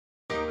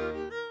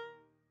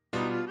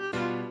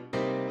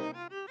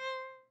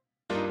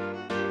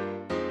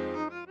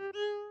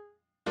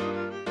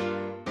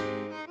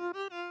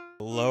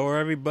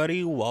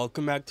everybody?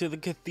 Welcome back to the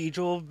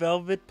Cathedral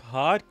Velvet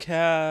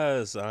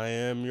Podcast. I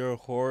am your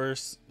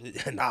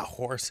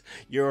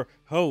your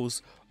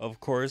host, of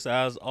course,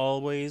 as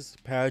always,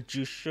 Pat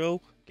Juice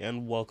Show,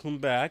 and welcome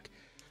back.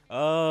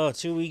 2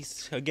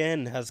 weeks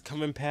again has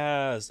come and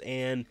passed,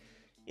 and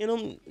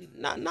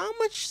not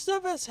much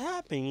stuff has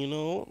happened.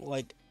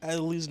 Like at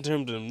least in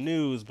terms of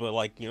news, but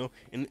like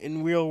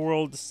in real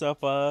world stuff.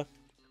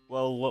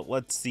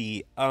 Let's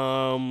see.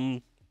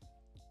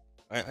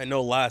 I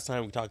know last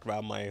time we talked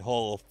about my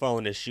whole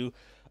phone issue.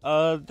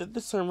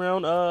 This time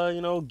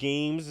around,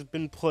 games have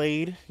been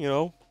played.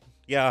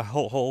 Yeah,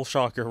 whole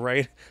shocker,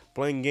 right?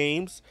 Playing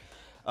games.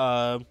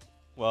 This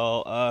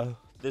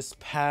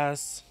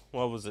past,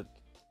 what was it,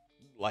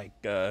 like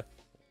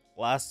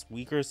last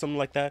week or something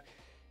like that.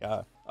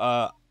 Yeah.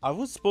 I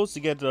was supposed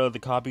to get the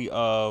copy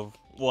of.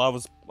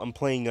 I'm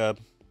playing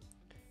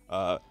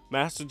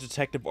Master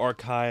Detective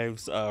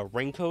Archives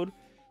Rain Code.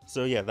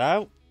 So yeah,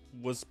 that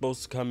was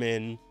supposed to come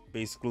in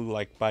basically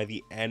like by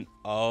the end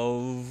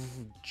of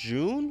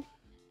June.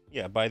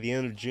 Yeah, by the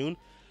end of June.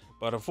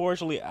 But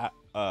unfortunately,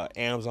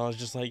 Amazon's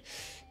just like,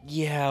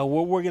 yeah,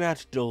 we're gonna have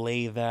to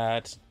delay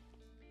that,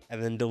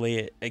 and then delay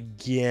it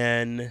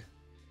again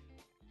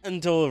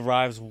until it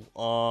arrives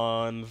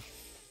on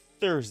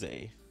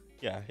Thursday.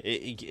 Yeah,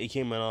 it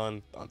came in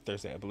on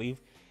Thursday, I believe.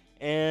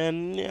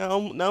 And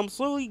now I'm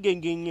slowly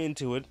getting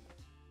into it.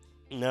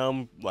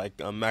 Now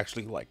I'm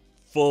actually like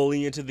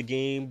fully into the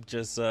game.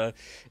 Just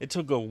it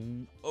took a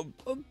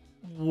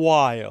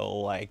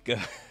while, like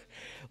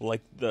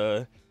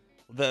the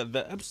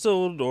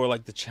episode or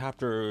like the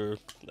chapter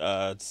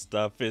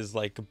stuff is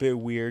like a bit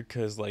weird,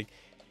 because like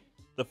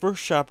the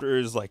first chapter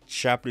is like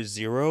chapter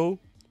 0,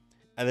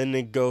 and then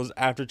it goes,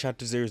 after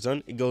chapter 0 is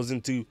done, it goes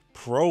into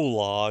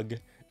prologue,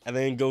 and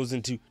then it goes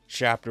into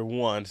chapter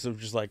 1. So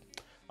just like,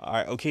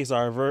 alright, okay, so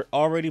I've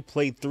already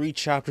played 3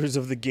 chapters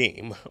of the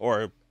game,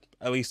 or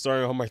at least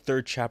starting on my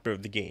 3rd chapter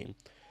of the game.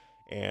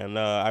 And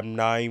I'm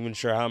not even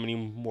sure how many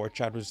more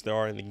chapters there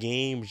are in the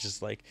game. It's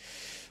just like,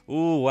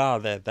 ooh, wow,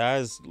 that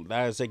is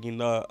taking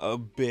a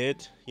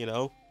bit,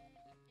 kind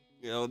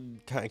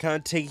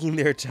of taking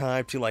their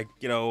time to like,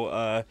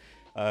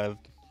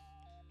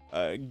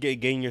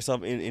 getting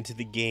yourself into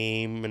the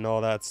game and all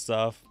that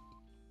stuff.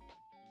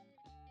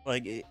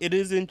 Like it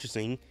is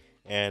interesting,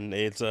 and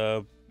it's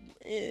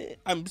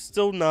I'm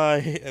still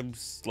not. I'm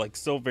like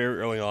still very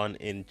early on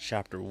in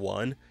chapter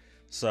 1,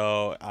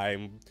 so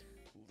I'm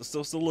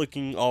still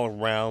looking all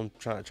around,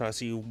 trying to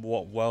see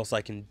what else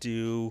I can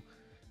do.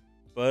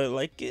 But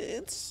like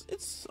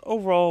it's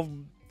overall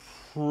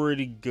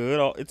pretty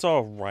good. It's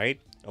all right.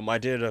 I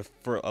did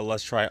for a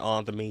let's try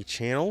on the main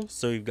channel,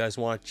 so if you guys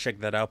want to check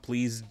that out,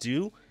 please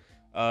do.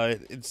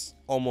 It's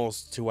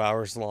almost 2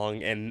 hours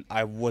long, and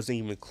I wasn't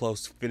even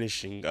close to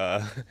finishing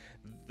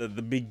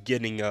the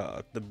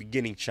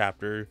beginning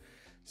chapter.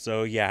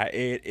 So yeah,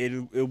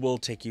 it will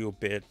take you a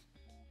bit.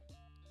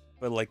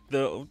 But like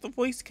the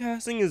voice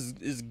casting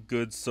is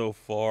good so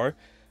far.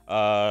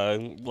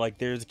 Like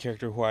there's a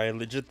character who I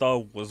legit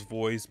thought was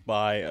voiced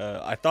by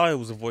I thought it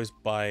was voiced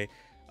by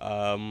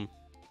what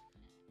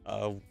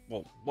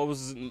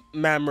was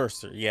Matt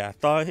Mercer. Yeah, I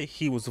thought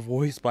he was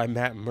voiced by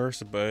Matt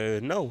Mercer,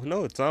 but no,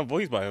 it's not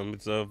voiced by him.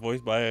 It's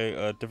voiced by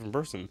a different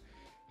person.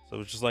 So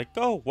it's just like,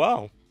 oh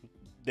wow,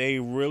 they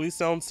really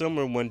sound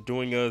similar when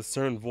doing a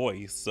certain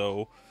voice.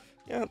 So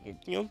yeah,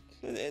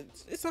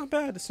 it's not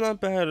bad. It's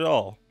not bad at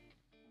all.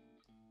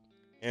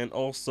 And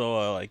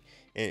also, like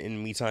in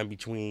the meantime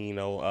between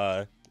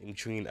in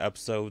between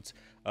episodes,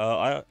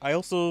 I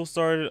also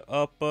started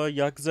up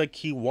Yakuza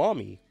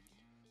Kiwami.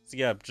 So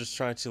yeah, just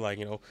trying to like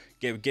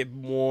get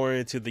more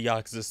into the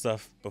Yakuza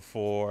stuff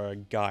before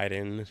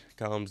Gaiden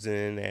comes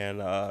in,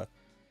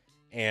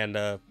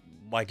 and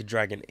Like a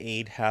Dragon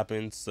 8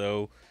 happens.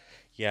 So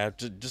yeah,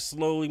 just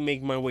slowly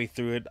make my way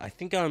through it. I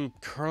think I'm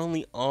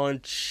currently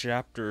on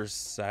chapter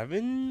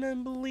 7, I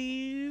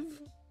believe.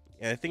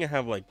 And I think I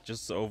have like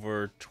just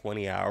over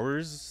 20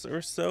 hours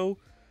or so.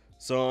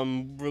 So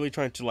I'm really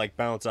trying to like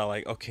balance out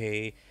like,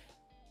 okay,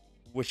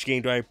 which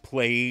game do I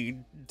play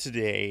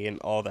today and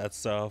all that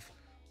stuff.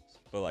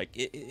 But like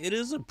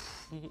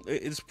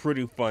it's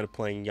pretty fun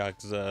playing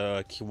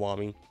Yakuza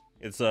Kiwami.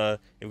 It's if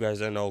you guys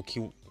don't know,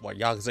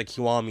 Yakuza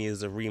Kiwami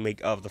is a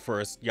remake of the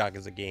first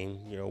Yakuza game,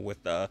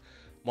 with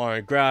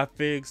modern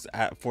graphics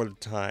for the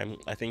time.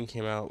 I think it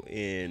came out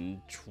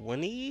in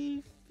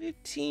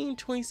 2015,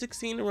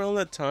 2016, around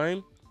that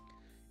time.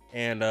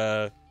 And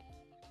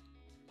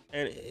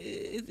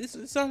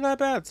it's not that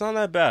bad. It's not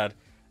that bad.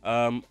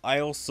 I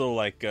also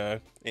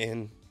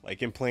in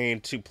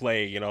playing to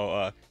play,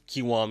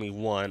 Kiwami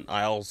 1,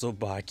 I also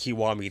buy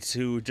Kiwami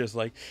 2, just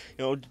like,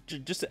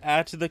 just to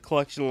add to the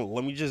collection.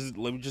 Let me just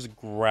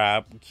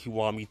grab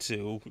Kiwami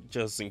 2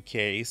 just in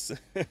case.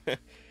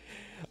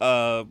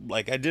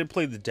 Like I did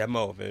play the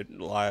demo of it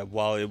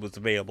while it was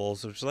available,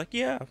 so it's like,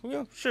 yeah,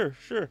 sure.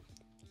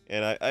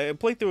 And I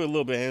played through it a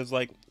little bit, and it's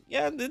like,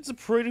 yeah, it's a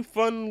pretty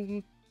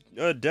fun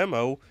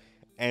demo.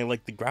 And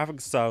like the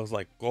graphic style is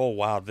like, oh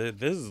wow, this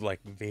is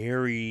like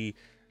very,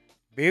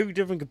 very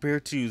different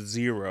compared to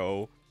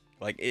 0.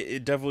 Like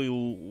it definitely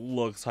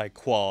looks high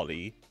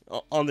quality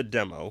on the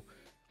demo.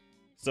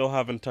 Still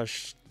haven't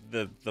touched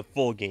the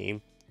full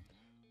game,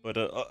 but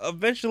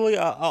eventually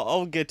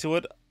I'll get to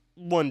it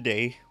one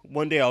day.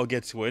 One day I'll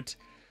get to it.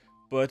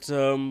 But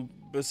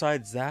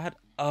besides that,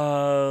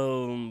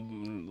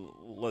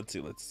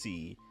 let's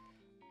see.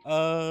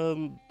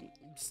 Um,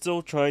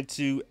 Still trying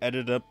to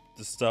edit up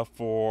the stuff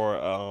for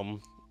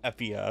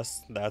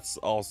FES. That's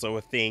also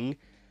a thing.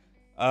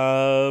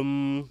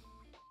 Um,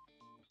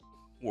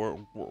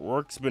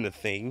 work's been a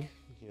thing.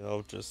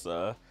 Just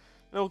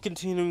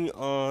continuing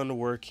on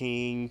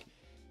working.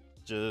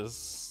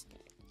 Just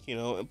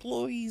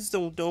employees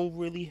don't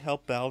really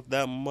help out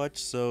that much,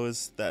 so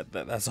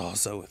that's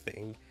also a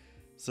thing.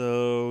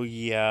 So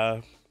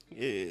yeah,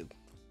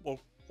 well,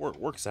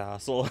 work's a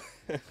hassle.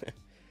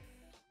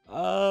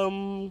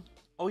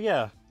 Oh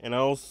yeah, and I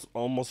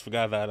almost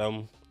forgot that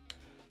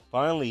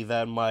finally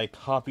that my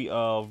copy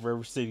of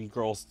River City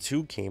Girls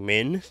 2 came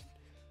in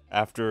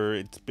after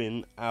it's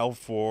been out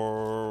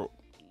for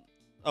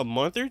a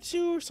month or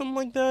two or something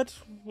like that.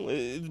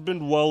 It's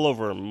been well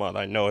over a month,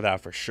 I know that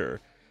for sure.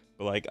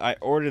 But like I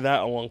ordered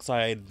that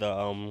alongside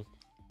the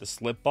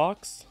slip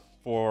box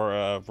for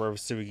River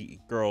City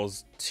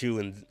Girls 2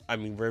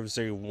 and River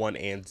City 1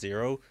 and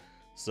 0.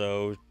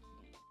 So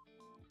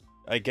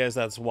I guess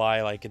that's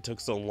why like it took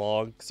so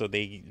long. So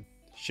they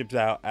shipped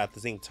out at the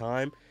same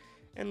time,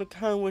 and I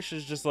kind of wish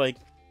it's just like,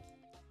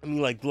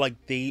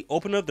 like they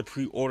opened up the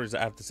pre-orders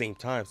at the same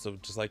time. So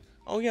just like,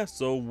 oh yeah,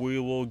 so we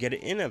will get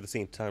it in at the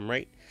same time,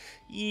 right?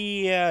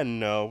 Yeah,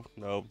 no,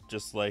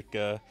 just like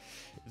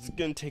it's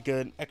gonna take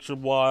an extra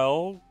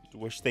while.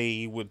 Wish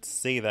they would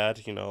say that,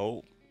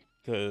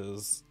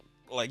 because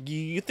like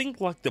you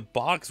think like the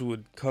box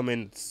would come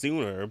in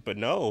sooner, but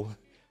no,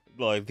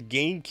 like the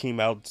game came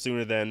out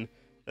sooner than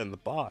the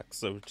box.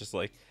 So it's just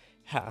like,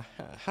 how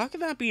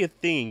can that be a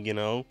thing?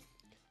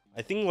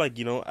 I think like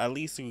at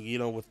least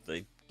with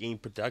the game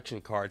production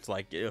cards,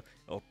 like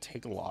it'll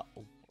take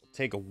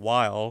take a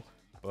while,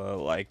 but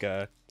like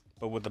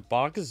but with the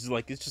box,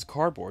 like it's just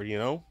cardboard,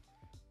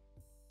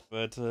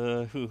 But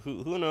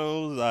who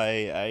knows?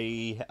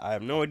 I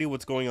have no idea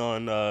what's going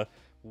on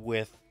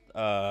with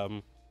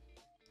um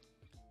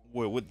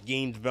with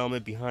game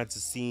development behind the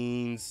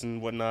scenes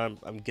and whatnot.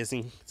 I'm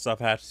guessing stuff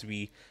has to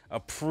be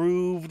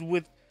approved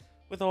with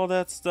all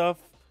that stuff.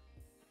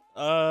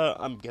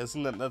 I'm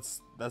guessing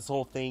that's the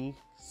whole thing.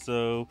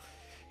 So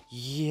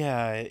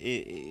yeah,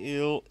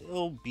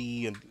 it'll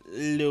be a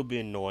little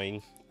bit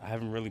annoying. I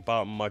haven't really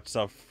bought much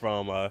stuff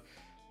from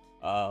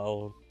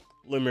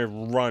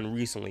limited run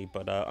recently,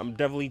 but I'm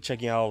definitely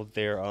checking out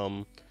their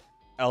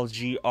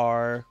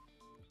LGR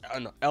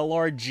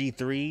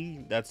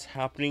LRG3 that's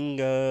happening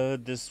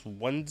this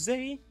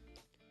Wednesday.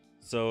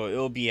 So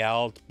it'll be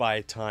out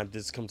by the time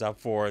this comes out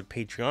for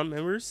Patreon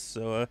members.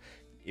 So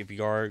if you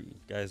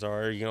guys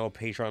are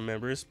Patreon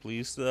members,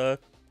 please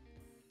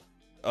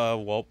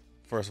well,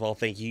 first of all,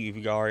 thank you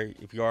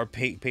if you are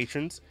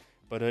patrons.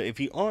 But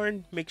if you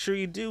aren't, make sure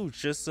you do.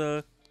 Just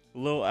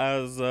low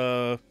as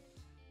low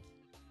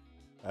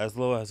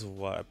as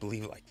what I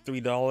believe like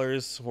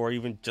 $3 or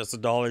even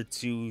just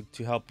 $1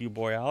 to help you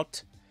boy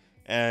out.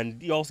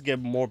 And you also get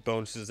more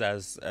bonuses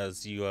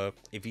as you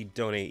if you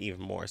donate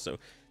even more. So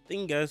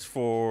thank you guys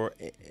for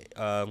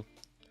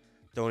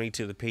donate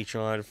to the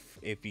Patreon.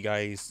 If you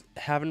guys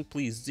haven't,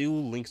 please do.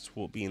 Links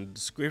will be in the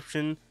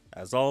description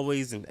as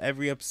always in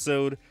every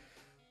episode.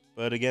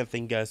 But again,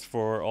 thank you guys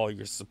for all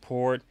your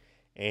support.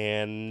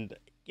 And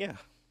yeah,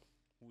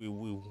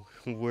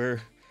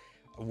 we're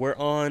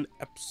on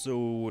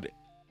episode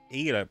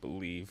 8, I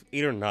believe,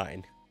 8 or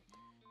 9.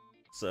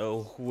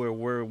 So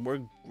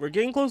we're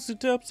getting close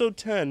to episode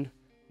 10.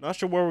 Not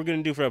sure what we're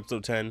gonna do for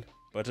episode 10,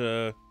 but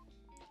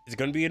it's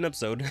gonna be an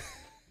episode.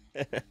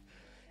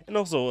 And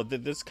also,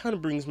 this kind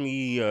of brings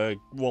me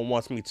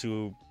wants me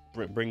to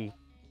bring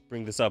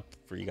this up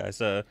for you guys.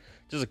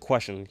 Just a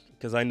question,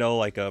 because I know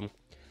like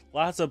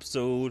last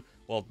episode,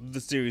 well, the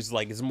series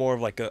like is more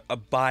of like a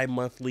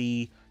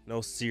bi-monthly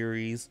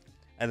series,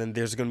 and then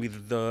there's gonna be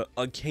the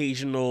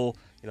occasional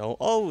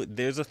oh,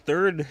 there's a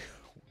fifth,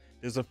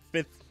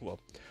 well,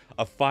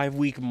 a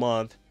 5-week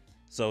month,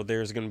 so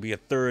there's gonna be a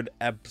third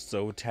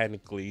episode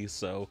technically.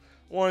 So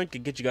I wanted to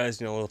get you guys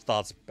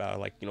thoughts about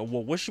like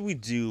what should we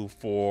do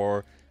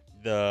for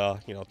the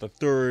the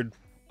third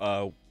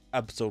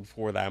episode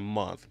for that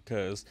month,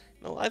 because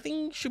I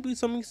think it should be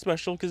something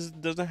special because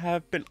it doesn't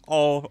happen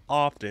all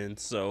often.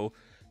 So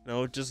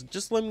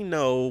just let me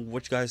know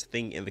what you guys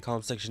think in the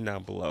comment section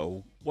down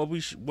below, what we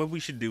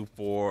should do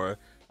for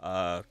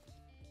the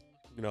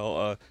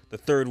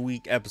third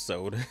week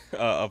episode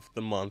of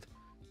the month.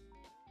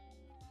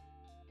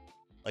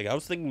 Like I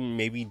was thinking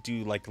maybe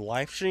do like a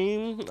live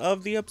stream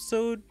of the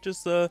episode.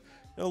 Just let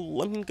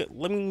me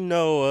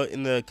know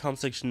in the comment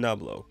section down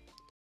below.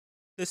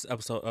 This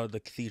episode of the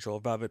Cathedral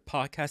Velvet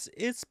podcast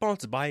is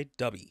sponsored by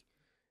W.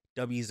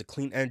 W is a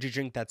clean energy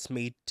drink that's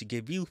made to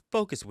give you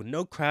focus with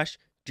no crash,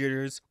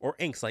 jitters, or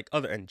angst like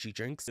other energy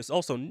drinks. There's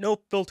also no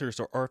filters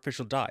or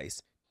artificial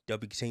dyes.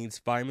 W contains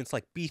vitamins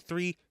like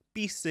B3,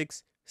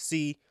 B6,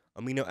 C,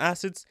 amino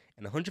acids,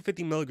 and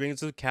 150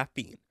 milligrams of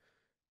caffeine.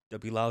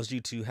 W allows you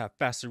to have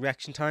faster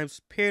reaction times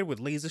paired with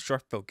laser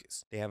sharp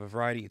focus. They have a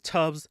variety of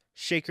tubs,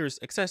 shakers,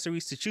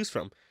 accessories to choose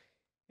from.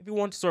 If you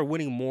want to start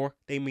winning more,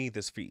 they made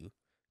this for you.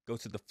 Go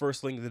to the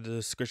first link in the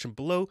description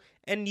below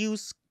and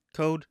use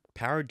code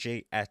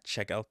PowerJ at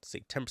checkout to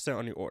save 10%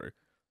 on your order.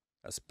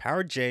 That's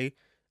PowerJ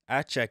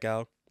at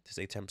checkout to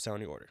save 10%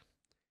 on your order.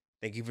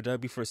 Thank you for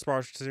W for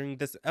sponsoring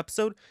this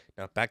episode.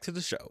 Now back to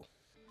the show.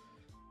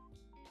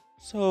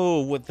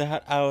 So with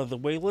that out of the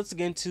way, let's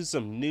get into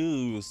some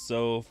news.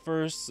 So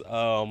first,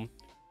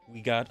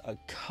 we got a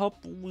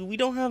couple. We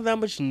don't have that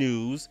much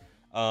news.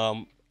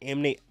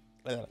 Anime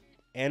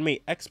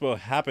Expo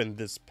happened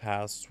this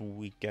past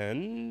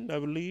weekend, I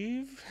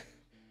believe.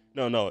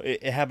 No,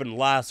 it happened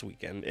last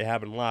weekend.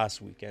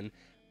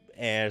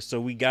 And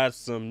so we got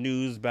some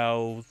news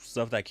about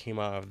stuff that came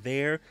out of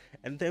there,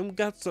 and then we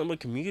got some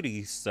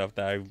community stuff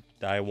that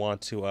I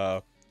want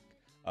to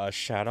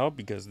shout out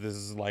because this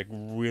is like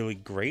really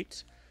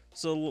great.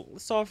 So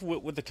let's start off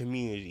with the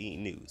community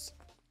news.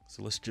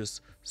 So let's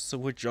just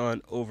switch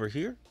on over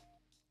here.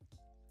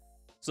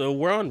 So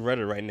we're on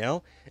Reddit right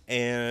now,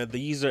 and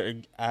the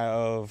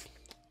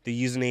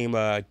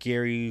username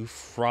Gary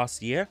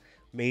Frostier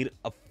made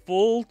a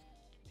full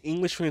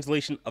English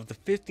translation of the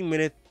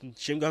 50-minute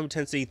Shin Megami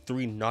Tensei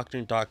 3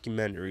 Nocturne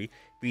documentary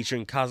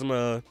featuring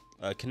Kazuma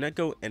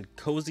Kaneko and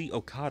Koji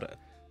Okada.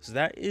 So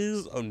that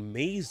is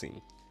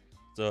amazing.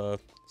 So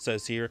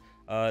says here,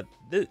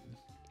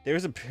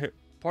 there's a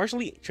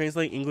partially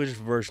translated English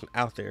version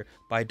out there,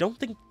 but I don't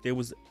think there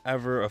was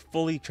ever a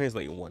fully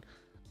translated one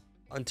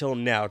until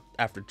now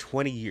after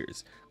 20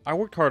 years. I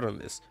worked hard on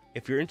this.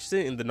 If you're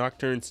interested in the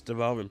Nocturne's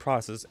development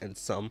process and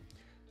some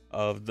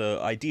of the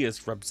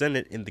ideas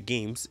represented in the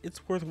games,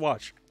 it's worth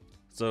watch.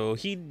 So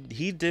he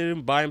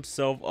did by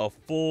himself a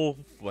full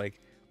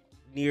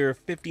near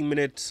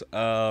 50-minute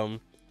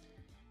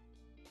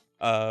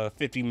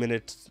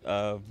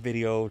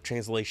video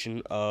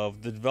translation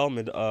of the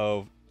development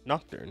of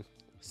Nocturne.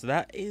 So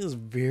that's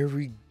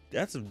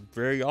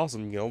very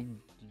awesome.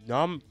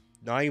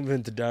 Not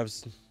even the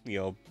devs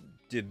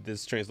did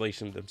this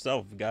translation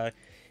themselves. Got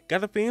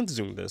the fans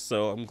doing this,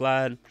 so I'm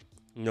glad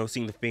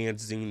seeing the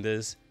fans doing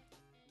this.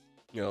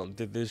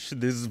 This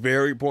is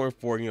very important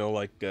for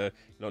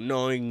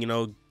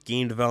knowing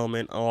game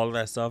development, all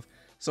that stuff.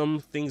 Some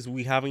things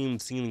we haven't even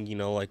seen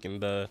in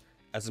the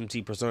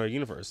SMT Persona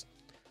universe.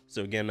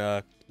 So again,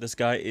 this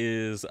guy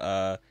is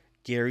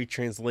Gary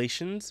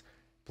Translations.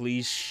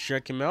 Please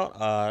check him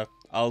out.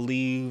 I'll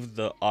leave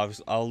the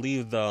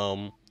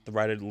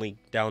Reddit link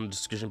down in the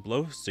description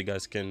below, so you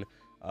guys can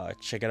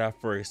check it out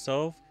for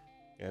yourself.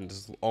 And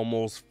it's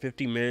almost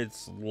 50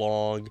 minutes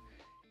long.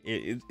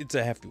 It's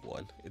a hefty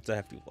one.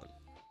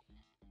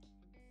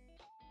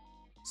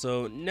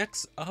 So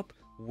next up,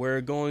 we're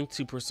going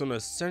to Persona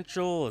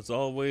Central. As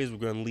always, we're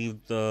going to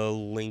leave the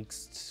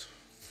links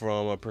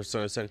from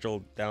Persona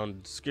Central down in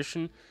the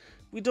description.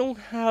 We don't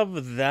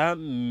have that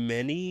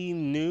many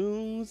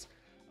news.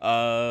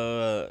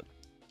 So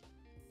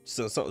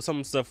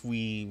some stuff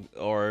I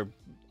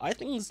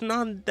think it's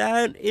not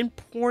that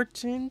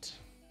important.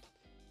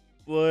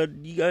 But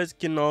you guys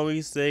can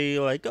always say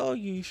oh,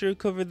 you should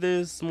cover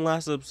this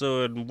last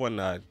episode and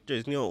whatnot.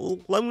 Just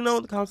let me know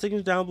in the comment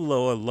section down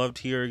below. I'd love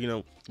to hear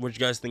what you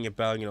guys think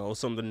about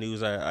some of the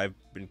news I've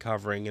been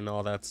covering and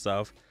all that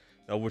stuff.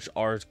 Which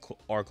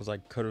articles I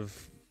could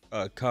have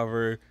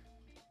covered.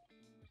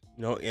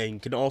 And you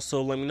can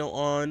also let me know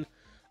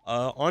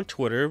on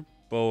Twitter,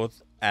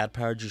 both at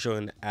PowerG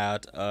and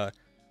at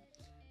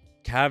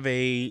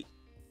CAVE,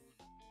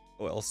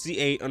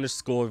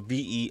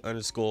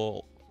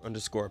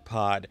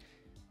 CA_VE_pod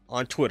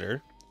on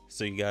Twitter,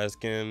 so you guys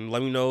can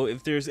let me know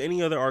if there's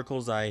any other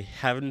articles I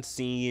haven't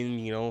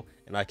seen,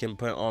 and I can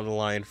put on the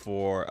line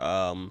for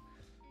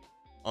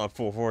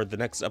the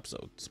next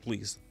episodes.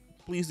 Please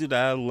do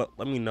that.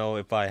 Let me know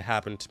if I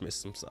happen to miss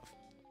some stuff.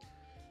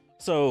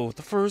 So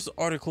the first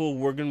article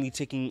we're going to be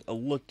taking a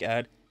look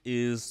at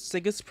is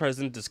Sega's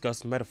President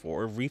discussed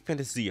metaphor,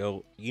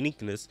 refantasio,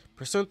 uniqueness,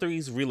 Persona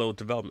 3's reload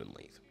development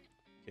length.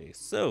 Okay,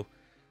 so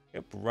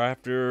yep, right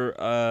after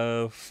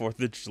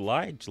 4th of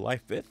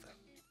July 5th.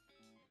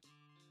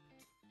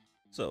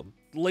 So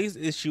the latest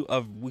issue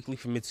of Weekly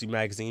Famitsu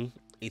magazine,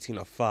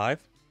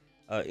 1805,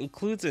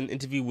 includes an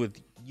interview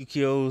with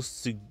Yukio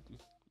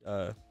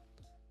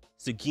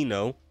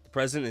Sugino, the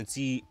president and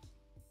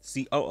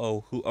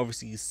COO who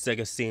oversees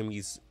Sega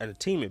Sammy's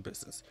entertainment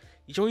business.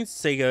 He joined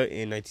Sega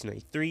in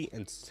 1993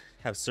 and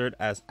have served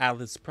as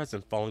Atlas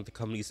president following the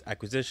company's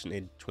acquisition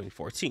in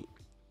 2014.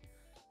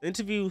 The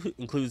interview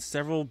includes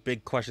several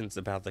big questions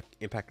about the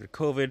impact of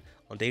COVID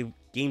on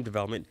game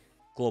development,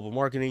 global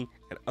marketing,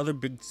 and other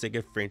big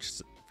Sega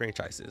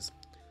franchises.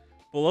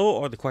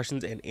 Below are the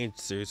questions and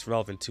answers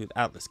relevant to the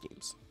Atlas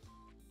games.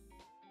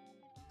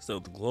 So,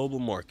 the global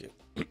market.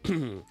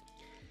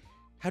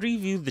 How do you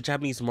view the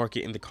Japanese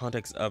market in the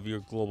context of your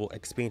global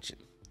expansion?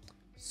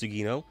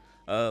 Sugino,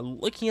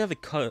 Looking at the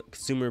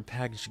consumer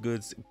packaged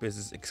goods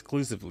business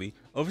exclusively,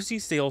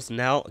 overseas sales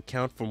now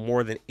account for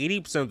more than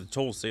 80% of the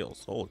total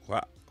sales. Holy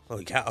crap.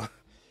 Holy cow.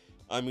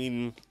 I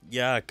mean,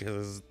 yeah,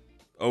 because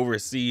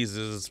overseas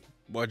is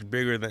much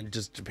bigger than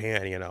just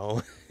Japan, you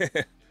know.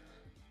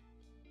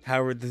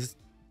 However, this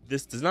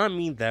does not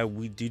mean that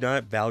we do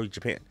not value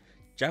Japan.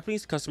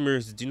 Japanese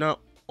customers do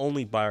not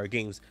only buy our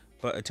games,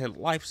 but attend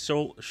live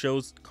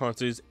shows,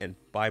 concerts, and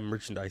buy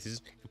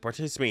merchandises and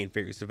participate in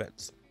various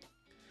events.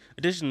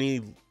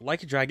 Additionally,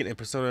 Like a Dragon and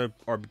Persona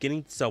are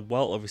beginning to sell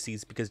well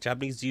overseas because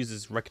Japanese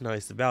users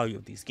recognize the value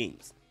of these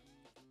games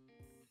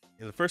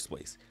in the first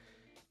place.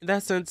 In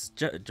that sense,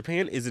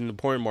 Japan is an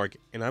important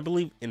market, and I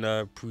believe in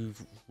a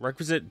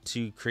prerequisite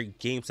to create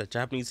games that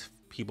Japanese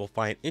people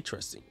find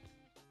interesting.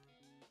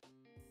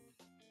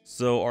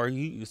 So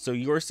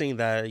you're saying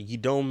that you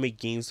don't make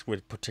games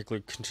with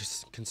particular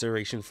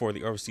consideration for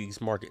the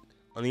overseas market.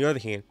 On the other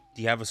hand,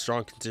 do you have a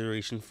strong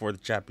consideration for the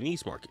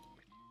Japanese market?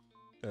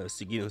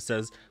 Sugino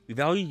says, we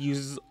value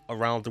users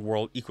around the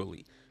world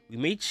equally. We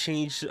may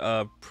change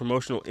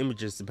promotional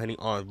images depending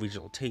on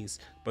regional tastes,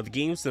 but the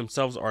games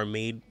themselves are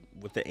made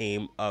with the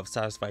aim of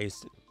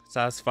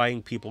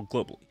satisfying people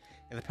globally.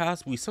 In the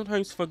past, we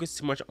sometimes focused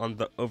too much on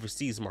the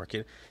overseas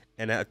market,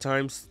 and at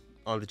times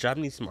on the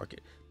Japanese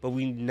market, but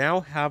we now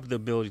have the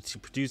ability to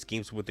produce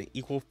games with an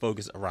equal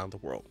focus around the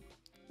world.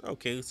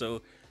 Okay,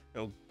 so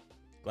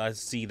glad to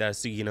see that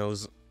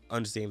Sugino's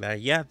understanding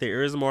that, yeah,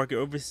 there is a market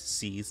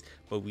overseas,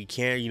 but we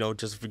can't,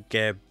 just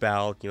forget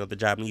about, the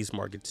Japanese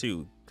market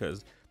too,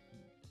 because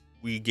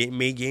we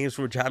made games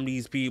for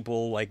Japanese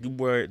people, like,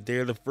 where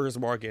they're the first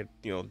market,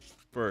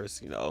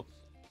 first,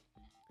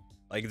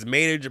 like, it's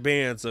made in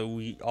Japan, so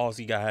we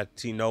also got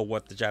to know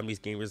what the Japanese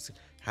gamers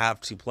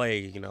have to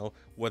play,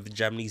 what the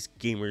Japanese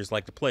gamers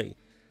like to play.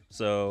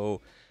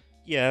 So,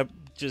 yeah,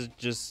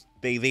 just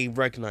they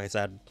recognize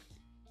that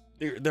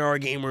there are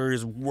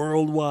gamers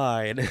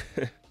worldwide.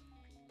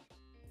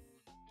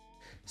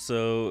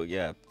 So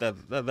yeah,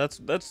 that's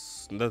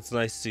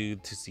nice to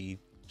see.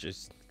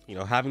 Just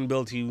having the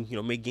ability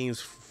to make games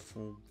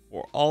for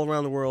all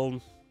around the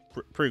world,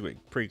 pretty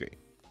great.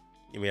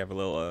 And we have a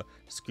little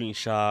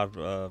screenshot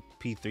of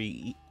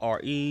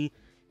P5X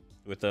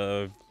with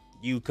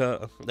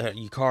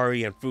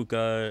Yukari and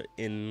Fuka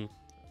in,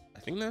 I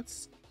think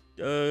that's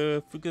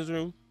Fuka's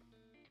room.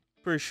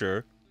 Pretty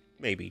sure,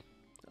 maybe.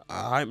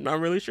 I'm not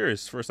really sure.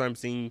 It's the first time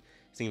seeing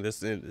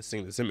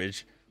this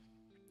image.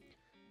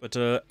 But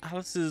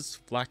Alice's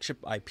flagship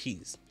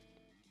IPs.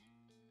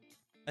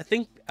 I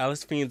think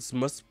Alice fans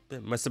must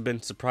have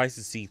been surprised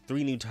to see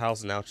 3 new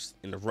titles announced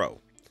in a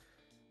row.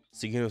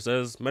 Sugino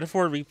says,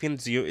 Metaphor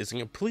Repainted Zero is a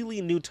completely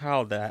new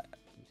title that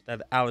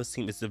the Alice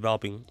team is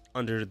developing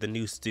under the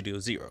new Studio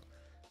Zero.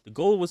 The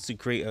goal was to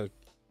create a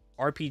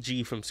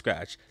RPG from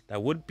scratch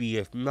that would be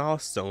a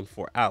milestone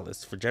for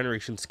Alice for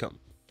generations to come.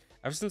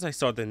 Ever since I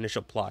saw the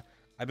initial plot,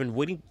 I've been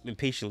waiting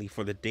impatiently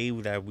for the day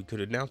that we could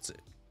announce it.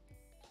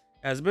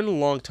 It has been a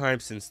long time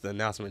since the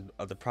announcement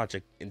of the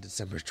project in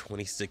December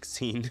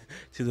 2016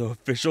 to the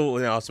official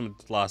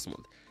announcement last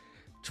month.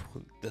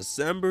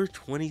 December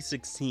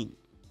 2016.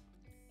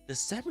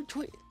 December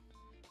 20.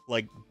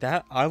 Like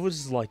that, I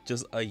was like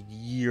just a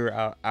year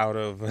out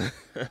of,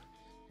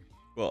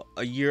 well,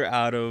 a year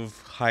out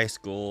of high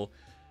school.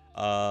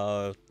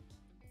 Well,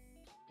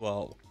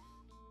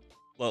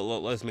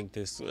 let's make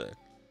this.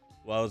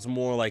 Well, it's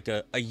more like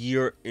a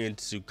year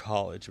into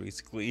college,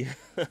 basically.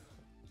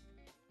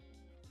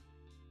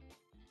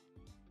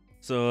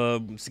 So,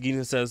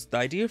 Sugino says, the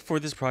idea for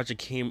this project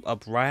came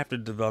up right after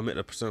the development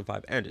of Persona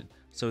 5 ended,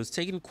 so it's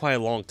taken quite a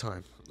long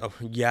time. Oh,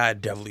 yeah,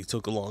 it definitely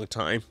took a long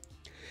time.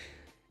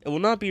 It will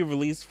not be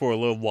released for a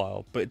little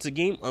while, but it's a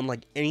game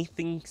unlike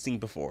anything seen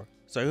before,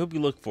 so I hope you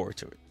look forward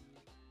to it.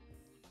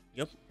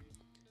 Yep.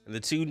 And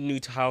the 2 new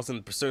titles in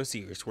the Persona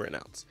series were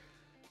announced.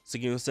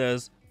 Sugino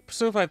says,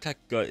 Persona 5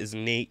 Tactica is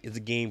a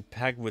game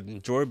packed with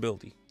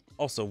enjoyability.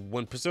 Also,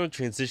 when Persona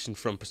transitioned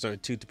from Persona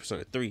 2 to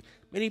Persona 3,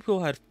 many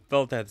people had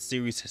felt that the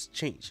series has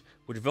changed.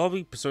 We're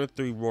developing Persona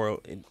 3 Royal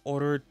in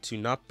order to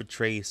not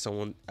betray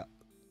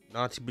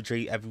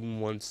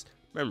everyone's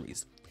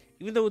memories.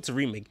 Even though it's a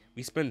remake,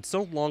 we spent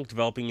so long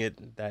developing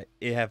it that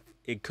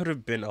it could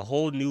have been a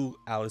whole new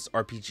Alice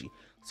RPG.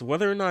 So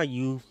whether or not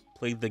you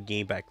played the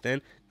game back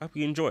then, I hope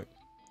you enjoy.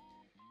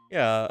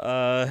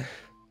 Yeah,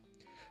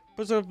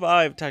 Persona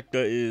 5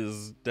 Tactica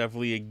is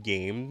definitely a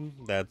game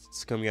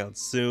that's coming out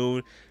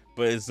soon.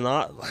 But it's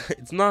not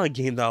a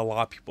game that a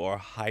lot of people are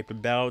hyped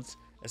about,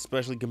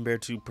 especially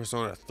compared to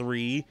Persona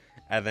 3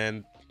 and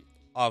then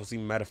obviously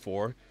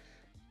Metaphor.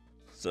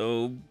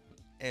 So,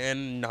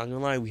 and not gonna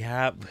lie,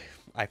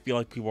 I feel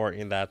like people are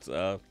in that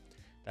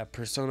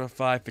Persona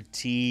 5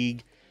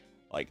 fatigue.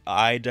 Like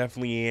I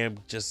definitely am,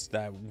 just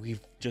that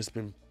we've just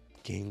been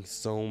getting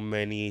so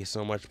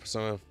much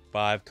Persona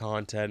 5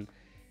 content.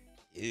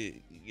 Even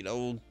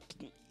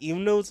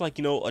though it's like,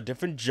 a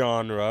different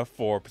genre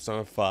for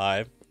Persona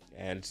 5.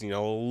 And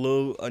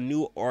a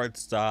new art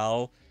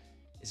style,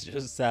 It's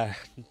just that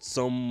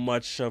so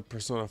much of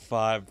Persona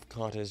 5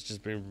 content has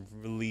just been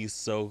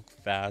released so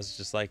fast.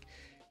 Just like,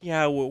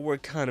 yeah, we're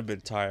kind of a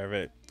bit tired of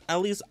it.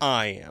 At least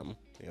I am.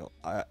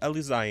 At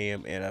least I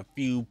am, and a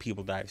few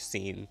people that I've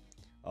seen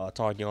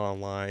talking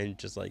online,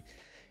 just like,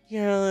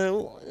 yeah,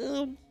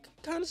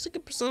 kind of sick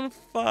of Persona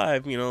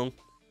 5,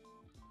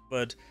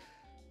 But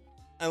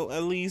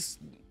at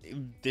least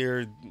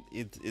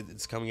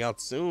it's coming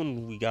out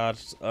soon. We got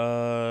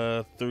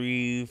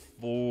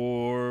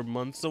 3-4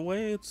 months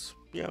away. It's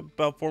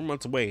about 4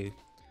 months away.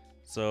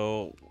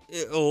 So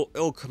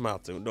it'll come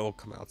out soon. It'll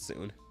come out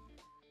soon.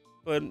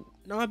 But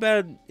not a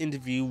bad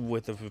interview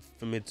with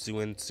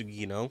Famitsu and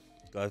Sugino.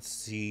 Got to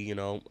see,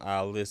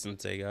 Alice and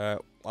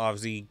Sega.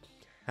 Obviously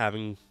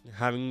having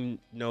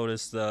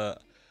noticing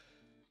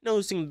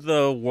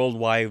the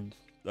worldwide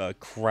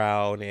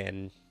crowd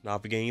and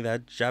not forgetting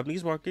that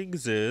Japanese market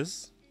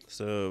exists.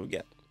 So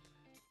yeah,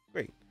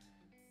 great.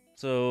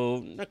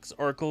 So next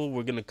article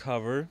we're gonna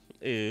cover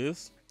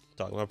is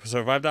talking about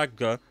Persona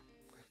 5.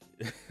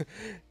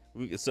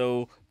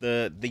 So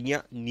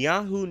the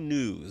Yahoo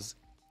News.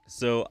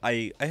 So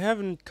I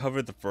haven't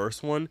covered the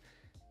first one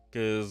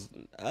because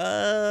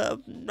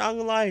not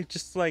gonna lie,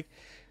 just like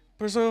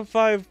Persona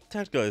 5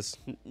 Tactica is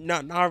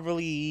not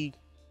really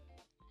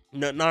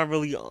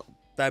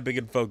that big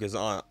in focus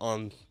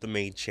on the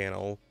main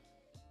channel.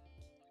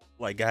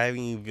 Like I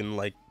haven't even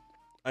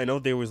I know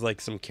there was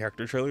some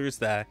character trailers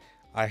that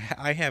I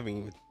haven't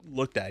even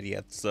looked at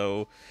yet.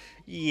 So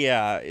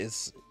yeah,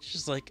 it's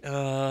just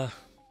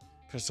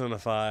Persona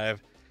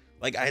 5.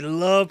 Like I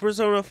love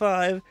Persona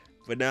 5,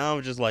 but now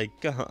I'm just I'm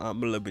a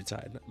little bit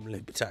tired. I'm a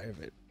little bit tired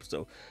of it.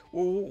 So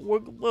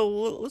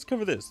let's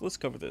cover this.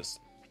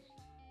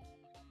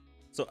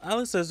 So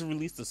Alice has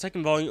released the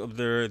second volume of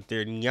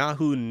their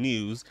Yahoo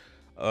News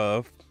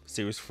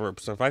series for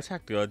Persona 5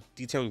 Tactica,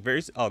 detailing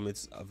various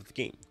elements of the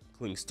game,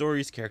 including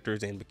stories,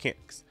 characters, and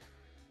mechanics.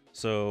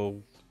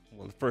 So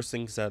one of the first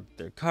things that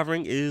they're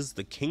covering is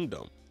the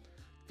Kingdom.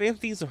 Phantom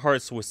Thieves of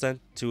Hearts was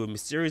sent to a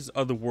mysterious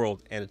other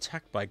world and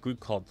attacked by a group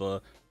called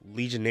the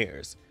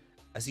Legionnaires.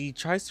 As he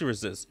tries to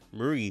resist,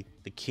 Marie,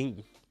 the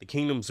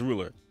kingdom's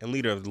ruler and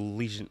leader of the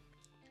Legion.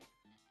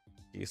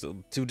 Okay, so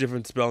two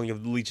different spelling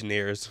of the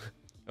Legionnaires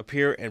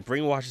appear and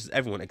brainwashes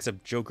everyone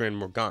except Joker and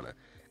Morgana.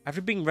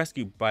 After being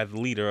rescued by the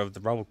leader of the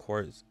rebel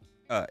corps,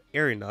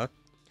 Erina,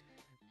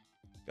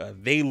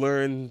 they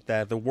learn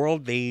that the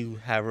world they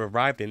have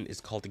arrived in is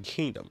called the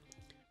Kingdom.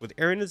 With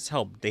Erina's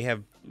help, they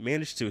have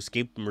managed to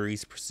escape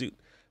Marie's pursuit,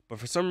 but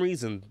for some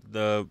reason,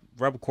 the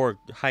rebel corps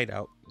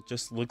hideout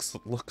just looks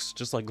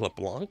just like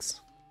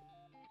LeBlanc's.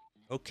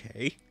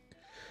 Okay.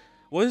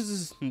 What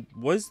is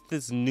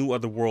this new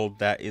other world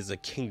that is a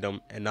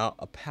kingdom and not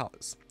a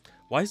palace?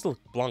 Why is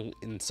LeBlanc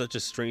in such a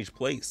strange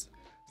place?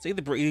 Say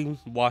the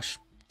brainwashed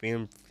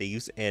Phantom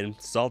Thieves and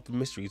solve the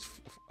mysteries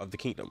of the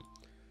kingdom.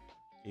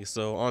 Okay,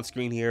 so on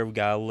screen here we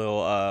got a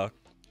little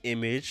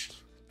image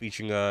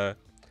featuring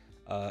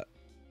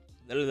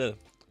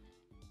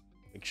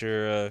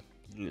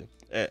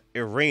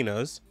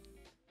arenas,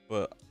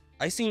 but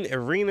I seen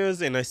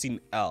arenas and I seen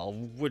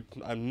L.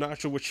 I'm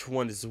not sure which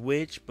one is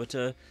which, but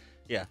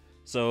yeah.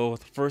 So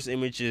the first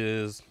image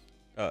is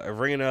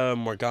Arena,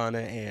 Morgana,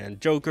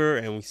 and Joker,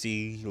 and we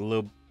see a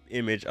little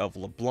image of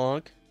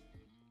LeBlanc.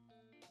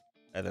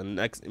 And then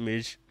the next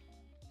image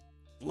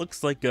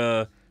looks like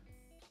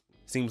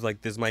seems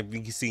like this might be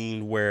a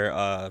scene where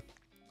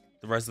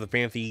the rest of the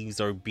Phantom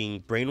Thieves are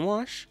being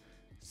brainwashed,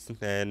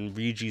 and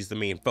Ryuji's the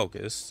main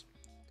focus.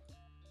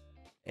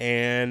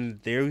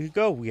 And there we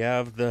go. We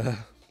have the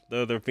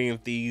other Phantom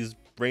Thieves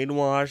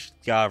brainwashed,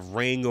 got a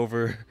ring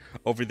over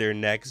their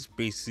necks,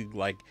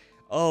 basically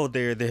oh,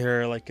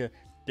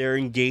 they're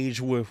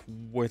engaged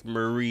with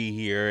Marie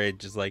here, and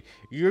just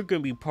you're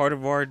gonna be part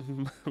of our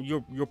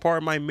you're part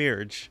of my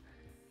marriage.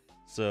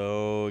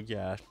 So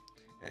yeah,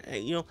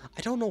 I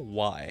don't know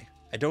why,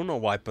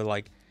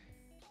 but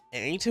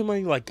anytime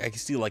I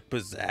see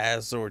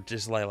possess or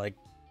just I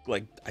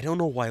don't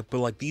know why,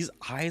 but these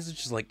eyes are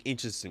just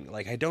interesting.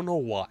 I don't know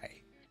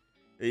why.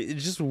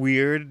 It's just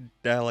weird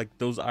that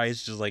those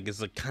eyes just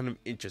is kind of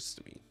interest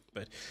to me.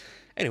 But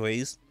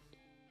anyways,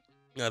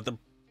 the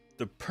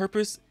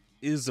purpose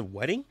is a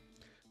wedding.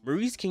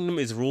 Marie's kingdom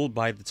is ruled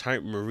by the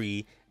tyrant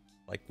Marie,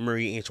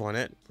 Marie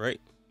Antoinette, right?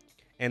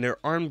 And their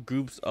armed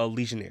groups of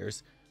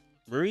legionnaires.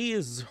 Marie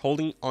is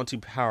holding onto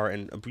power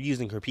and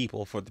abusing her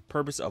people for the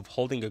purpose of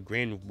holding a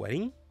grand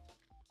wedding.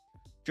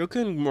 Joker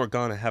and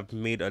Morgana have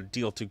made a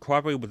deal to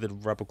cooperate with the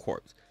rebel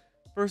corps.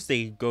 First,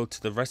 they go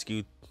to the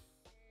rescue.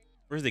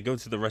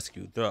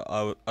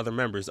 The other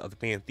members of the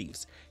Phantom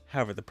Thieves.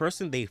 However, the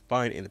person they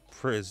find in the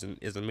prison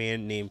is a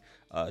man named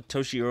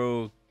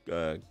Toshiro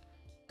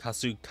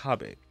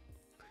Kasukabe.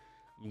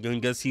 I'm gonna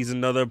guess he's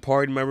another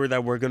party member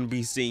that we're gonna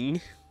be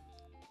seeing.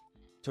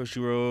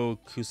 Toshiro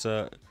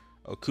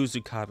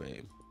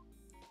Kusukabe.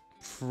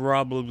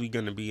 Probably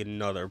gonna be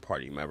another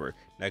party member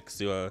next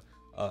to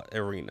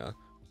Arena.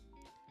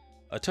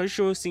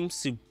 Toshiro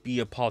seems to be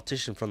a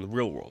politician from the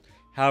real world.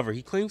 However,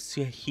 he claims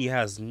he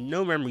has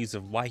no memories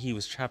of why he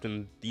was trapped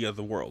in the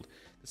other world.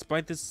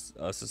 Despite this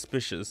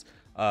suspicious,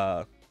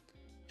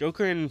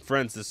 Joker and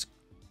friends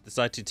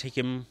decide to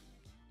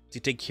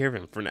take care of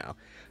him for now.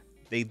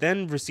 They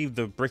then receive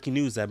the breaking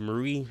news that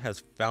Marie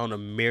has found a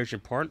marriage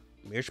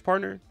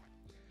partner.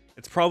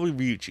 It's probably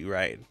Ryuji,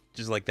 right?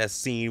 Just like that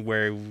scene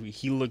where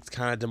he looks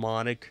kind of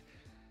demonic.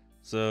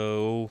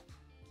 So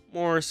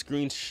more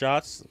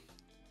screenshots,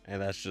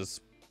 and that's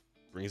just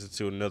brings it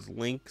to another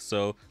link.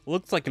 So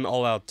looks like an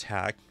all-out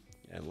attack.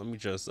 And let me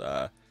just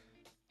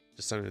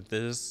enter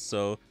this.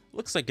 So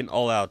looks like an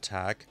all-out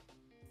attack.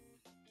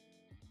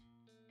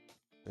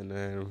 And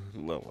then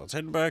let's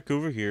head back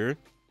over here.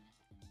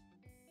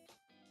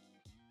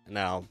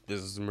 Now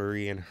this is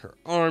Marie and her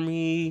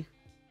army,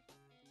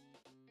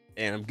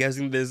 and I'm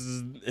guessing this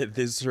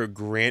is her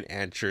grand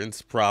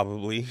entrance,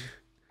 probably.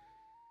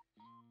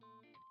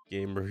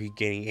 Marie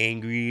getting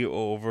angry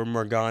over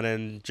Morgana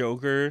and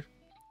Joker,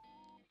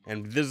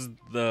 and this is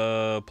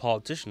the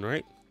politician,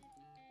 right?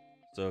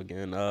 So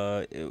again,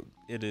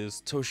 it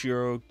is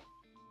Toshiro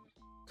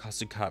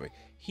Kasukabe.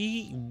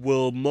 He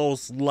will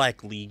most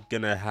likely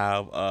gonna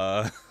have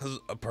a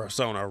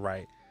persona,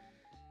 right?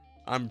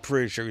 I'm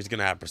pretty sure he's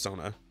gonna have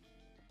persona.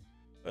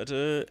 But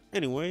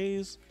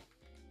anyways,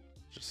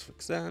 just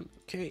fix that.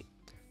 Okay.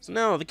 So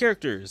now the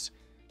characters.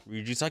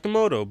 Ryuji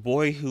Sakamoto,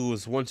 boy who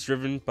was once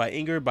driven by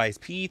anger by his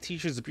PE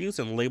teacher's abuse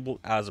and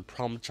labeled as a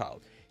problem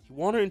child. He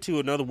wandered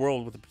into another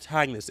world with the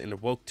protagonist and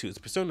awoke to his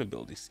persona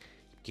abilities.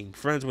 He became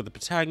friends with the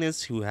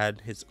protagonist who had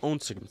his own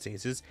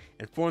circumstances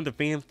and formed the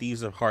Fan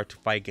Thieves of Heart to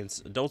fight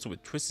against adults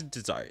with twisted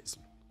desires.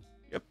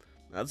 Yep,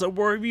 that's a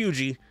word,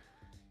 Ryuji.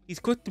 He's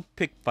quick to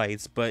pick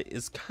fights, but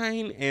is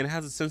kind and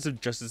has a sense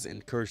of justice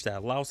and courage that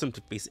allows him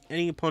to face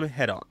any opponent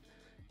head-on,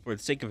 for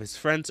the sake of his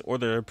friends or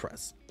their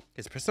oppressed.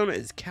 His persona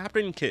is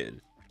Captain Kid.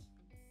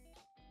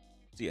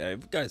 So yeah,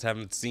 if you guys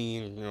haven't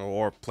seen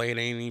or played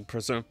any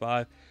Persona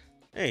 5,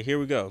 hey, here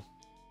we go.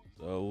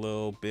 So a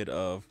little bit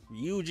of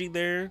Ryuji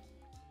there,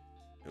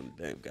 and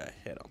then we got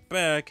head on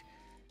back.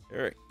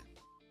 Alright,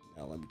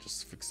 now let me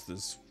just fix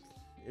this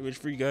image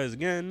for you guys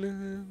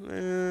again,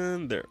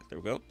 and there we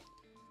go.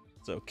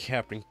 So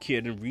Captain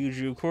Kid and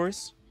Ryuji, of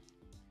course.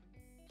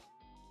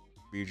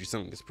 Ryuji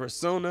summoning his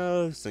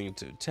persona, singing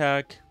to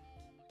attack.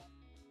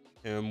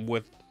 And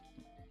with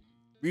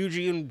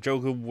Ryuji and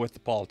Joker with the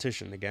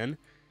politician again.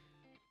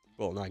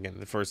 Well, not again,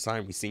 the first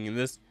time we seen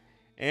this.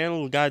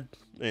 And we got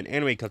an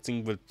anime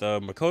cutscene with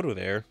Makoto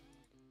there.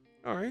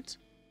 Alright.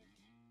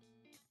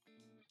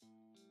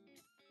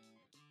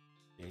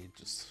 Okay,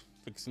 just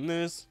fixing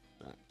this.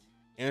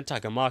 And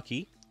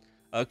Takamaki.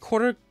 A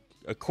quarter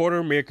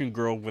American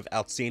girl with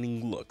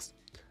outstanding looks.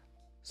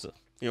 So,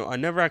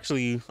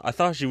 I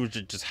thought she was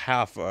just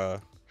half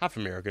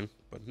American,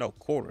 but no,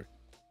 quarter.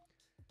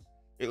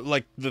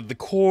 Like the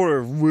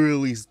quarter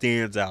really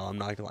stands out. I'm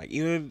not gonna lie.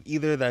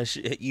 Either that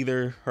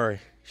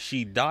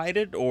she dyed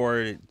it,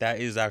 or that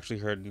is actually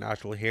her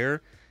natural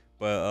hair.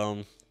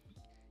 But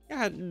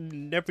yeah, I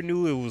never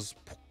knew it was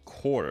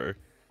quarter.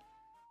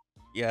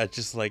 Yeah,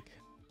 just like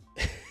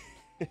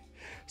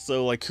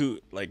so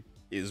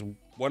is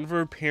one of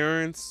her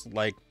parents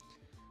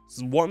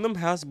one of them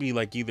has to be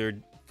like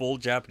either full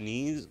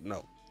Japanese,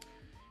 no,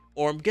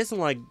 or I'm guessing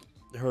like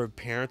her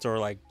parents are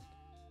like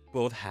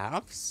both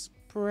halves,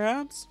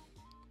 perhaps,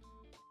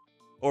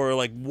 or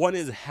like one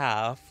is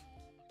half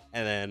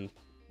and then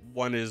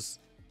one's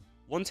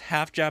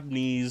half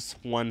Japanese,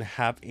 one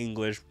half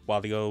English,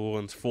 while the other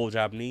one's full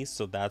Japanese.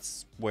 So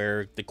that's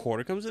where the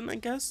quarter comes in, I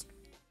guess.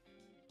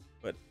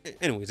 But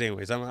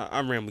anyways,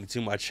 I'm rambling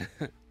too much.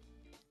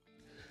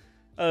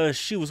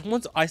 She was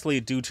once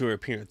isolated due to her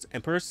appearance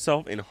and put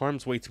herself in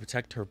harm's way to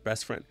protect her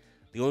best friend,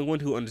 the only one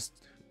who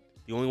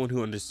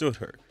understood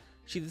her.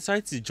 She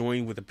decides to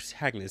join with the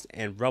protagonist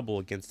and rebel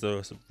against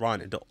those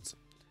rotten adults.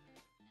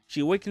 She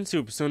awakens to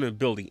her persona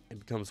ability and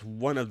becomes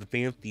one of the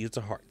Fan Thieves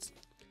of Hearts.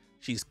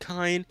 She's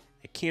kind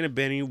and can't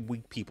abandon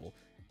weak people,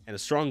 and a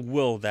strong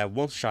will that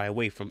won't shy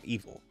away from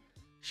evil.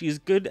 She is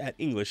good at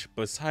English,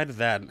 but aside of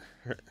that,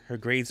 her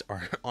grades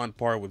are on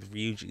par with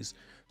Ryuji's.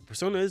 Her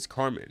persona is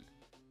Carmen.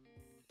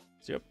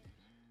 So, yep.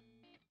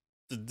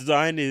 The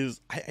design is,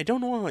 I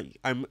don't know,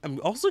 I'm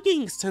also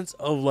getting a sense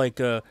of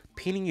like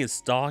painting and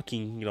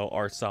stalking,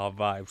 art style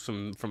vibes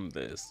from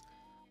this.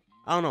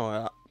 I don't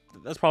know,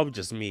 that's probably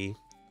just me.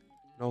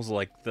 And also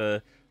like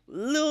the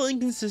little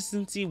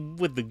inconsistency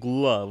with the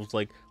gloves,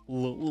 like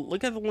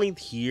look at the length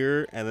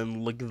here and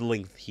then look at the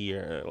length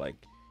here, like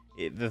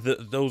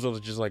those are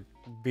just like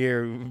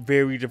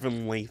very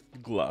different length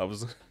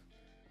gloves.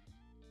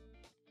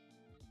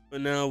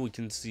 But now we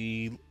can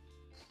see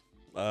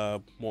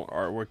more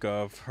artwork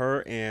of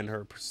her and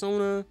her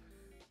persona,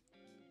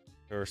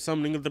 her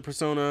summoning of the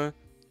persona.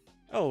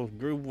 Oh,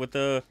 group with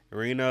the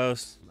Irina,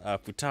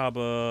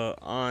 Futaba,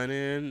 An,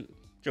 and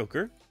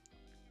Joker,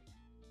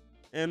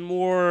 and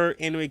more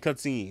anime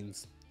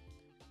cutscenes.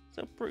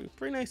 So pretty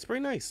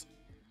nice.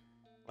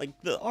 Like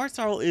the art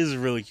style is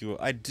really cute.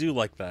 I do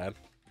like that.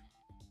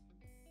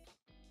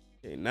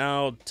 Okay,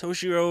 now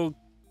Toshiro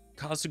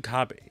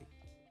Kasukabe,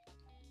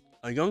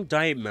 a young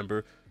Diet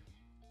member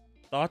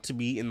thought to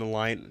be in the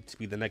line to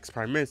be the next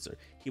prime minister.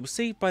 He was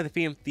saved by the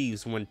Phantom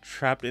Thieves when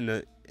trapped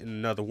in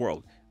another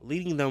world,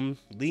 leading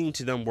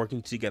to them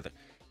working together.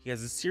 He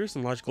has a serious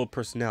and logical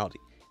personality,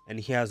 and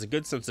he has a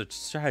good sense of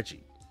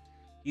strategy.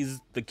 He's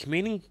the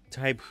commanding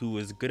type who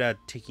is good at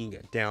taking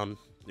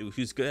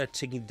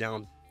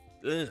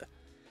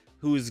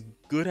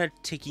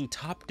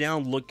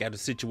top-down look at a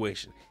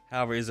situation.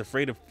 However, is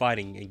afraid of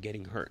fighting and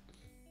getting hurt.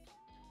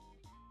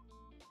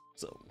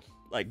 So,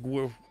 like,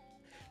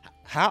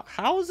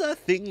 how is that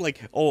thing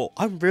like? Oh,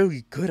 I'm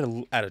really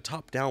good at a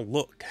top-down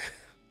look.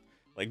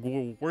 Like,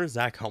 where's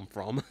that come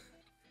from?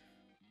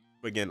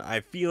 But again,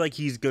 I feel like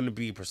he's gonna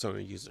be a Persona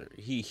user.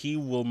 He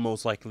will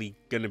most likely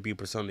gonna be a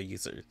Persona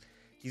user.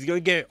 He's gonna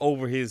get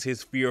over his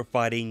fear of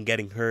fighting,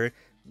 getting hurt,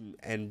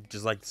 and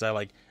just like decide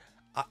like,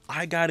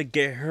 I gotta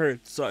get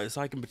hurt so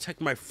I can protect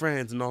my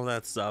friends and all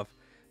that stuff.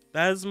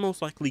 That is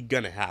most likely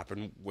gonna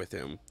happen with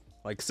him.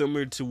 Like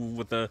similar to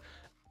with the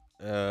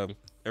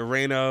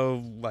Arena,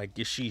 like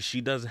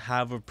she doesn't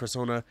have a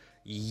Persona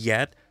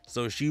yet,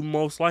 so she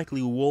most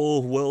likely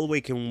will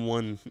awaken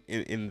one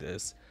in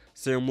this.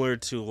 Similar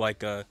to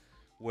like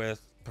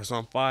with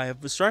Persona 5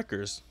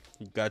 Strikers.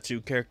 You got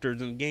 2 characters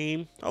in the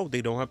game. Oh,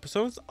 they don't have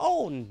personas?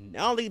 Oh,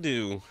 now they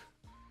do.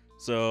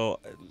 So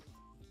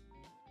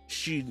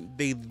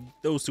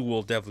those 2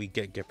 will definitely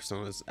get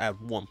personas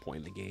at one point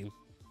in the game.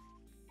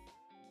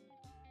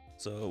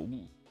 So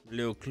a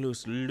little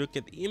close look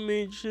at the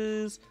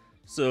images.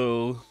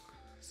 So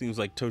seems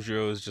like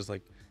Toshiro is just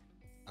like,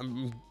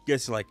 I'm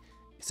guessing like,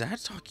 is that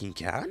a talking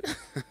cat?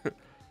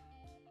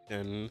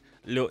 And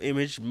little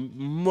image,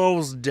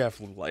 most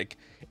definitely like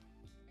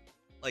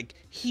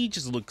he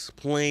just looks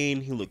plain,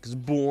 he looks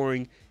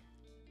boring.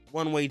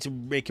 One way to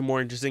make him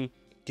more interesting,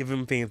 give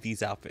him Phantom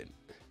Thieves outfit.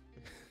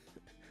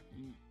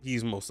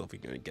 He's most likely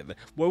gonna get that.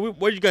 What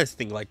do you guys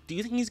think? Like, do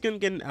you think he's gonna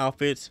get an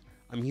outfit?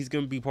 I mean, he's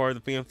gonna be part of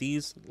the Phantom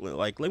Thieves?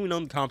 Like, let me know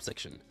in the comment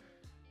section.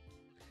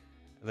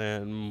 And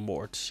then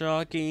more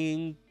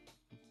talking.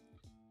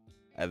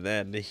 And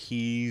then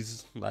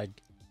he's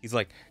like,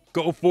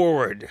 go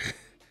forward.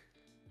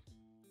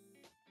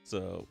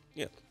 So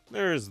yeah,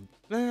 there's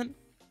that.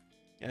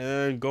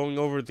 And going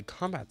over the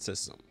combat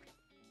system.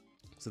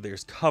 So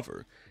there's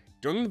cover.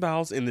 During the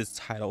battles in this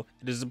title,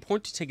 it is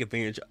important to take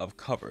advantage of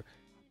cover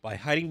by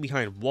hiding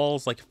behind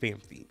walls like Phantom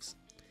Thieves.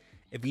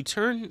 If you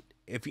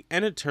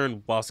end a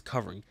turn whilst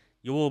covering,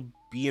 you will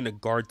be in a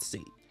guard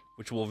state,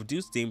 which will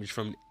reduce damage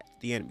from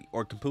the enemy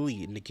or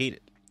completely negate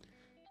it.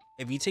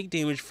 If you take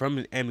damage from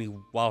an enemy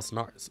whilst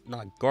not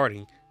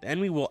guarding, the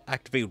enemy will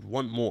activate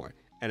one more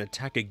and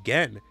attack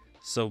again,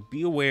 so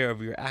be aware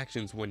of your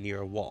actions when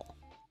near a wall.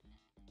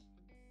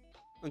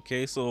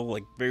 Okay, so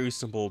like very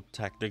simple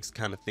tactics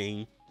kind of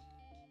thing.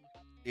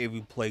 If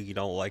you play, you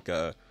know, like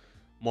a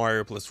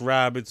Mario plus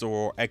Rabbids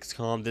or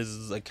XCOM, this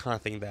is the kind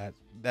of thing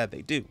that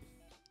they do.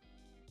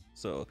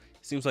 So So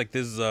it seems like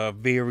this is a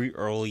very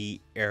early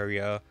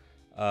area.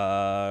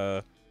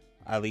 At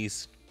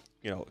least,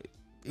 you know,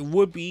 it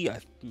would be.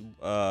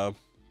 Well,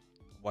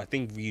 I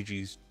think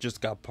Ryuji's just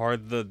got part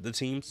of the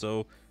team,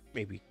 so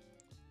maybe.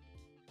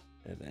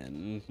 And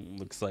then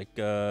looks like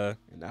an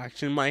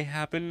action might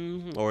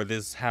happen, or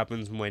this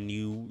happens when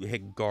you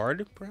hit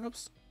guard,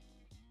 perhaps.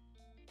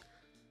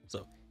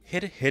 So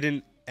hit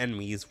hidden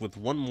enemies with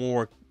one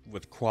more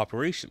with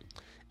cooperation.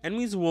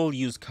 Enemies will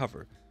use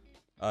cover.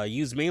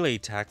 Use melee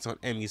attacks on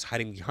enemies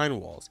hiding behind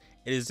walls.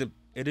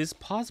 It is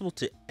possible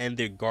to end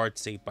their guard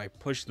state by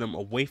pushing them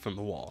away from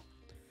the wall.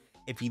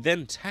 If you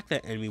then attack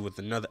that enemy with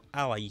another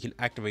ally, you can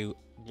activate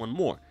one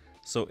more.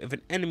 So if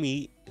an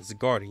enemy is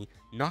guarding,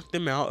 knock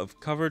them out of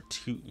cover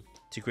to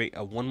create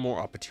a one more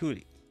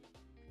opportunity.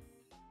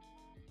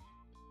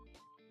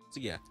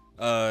 So yeah,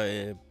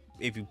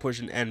 if you push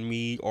an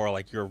enemy or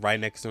like you're right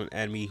next to an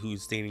enemy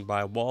who's standing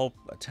by a wall,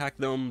 attack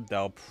them.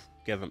 That'll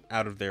get them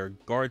out of their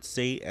guard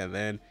state, and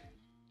then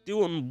do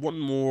them one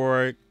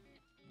more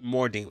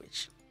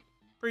damage.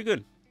 Pretty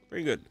good,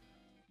 pretty good.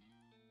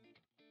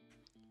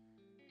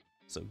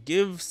 So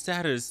give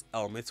status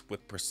elements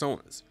with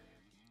personas.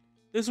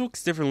 This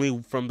works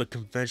differently from the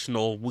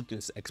conventional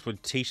weakness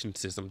exploitation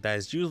system that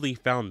is usually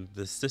found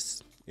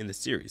in the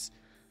series.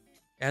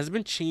 It has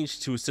been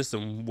changed to a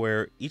system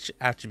where each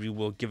attribute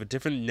will give a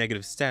different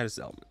negative status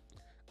element.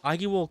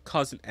 Agi will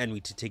cause an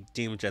enemy to take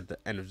damage at the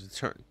end of the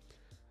turn.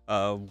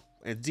 And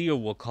Dio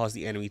will cause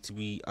the enemy to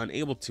be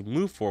unable to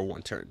move for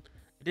one turn.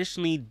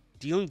 Additionally,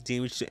 dealing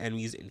damage to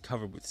enemies in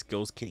cover with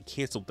skills can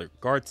cancel their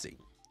guard state.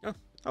 Oh,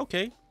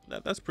 okay,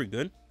 that's pretty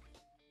good.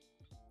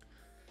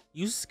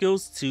 Use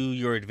skills to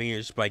your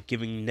advantage by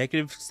giving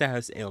negative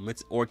status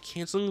ailments or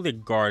canceling the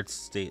guard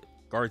state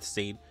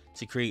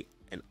to create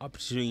an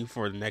opportunity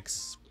for the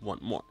next one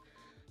more.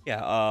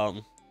 Yeah,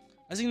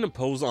 I seen a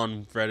post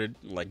on Reddit,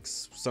 like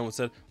someone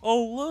said,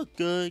 "Oh look,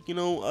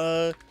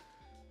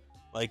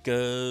 like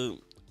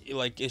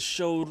it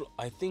showed.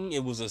 I think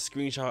it was a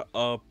screenshot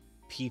of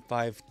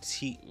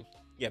P5T.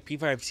 Yeah,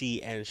 P5T,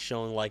 and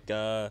showing like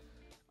oh,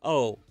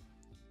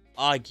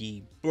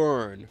 Agi,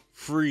 burn,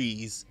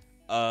 freeze."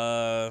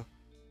 Or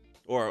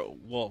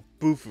well,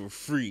 Bufu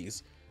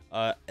freeze,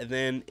 And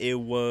then it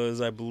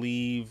was, I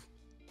believe,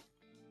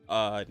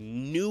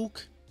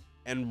 nuke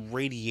and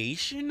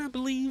radiation, I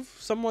believe,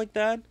 something like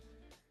that.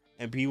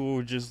 And people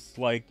were just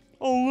like,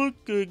 "Oh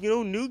look,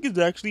 nuke is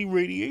actually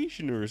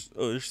radiation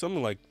or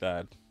something like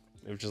that."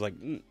 It was just like,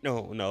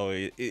 no, no,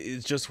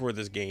 it's just for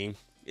this game.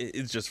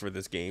 It's just for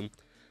this game.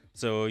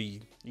 So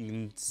you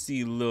can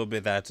see a little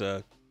bit that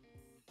the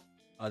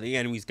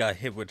enemies got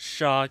hit with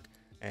shock,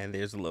 and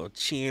there's a little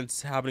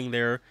chance happening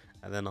there.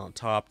 And then on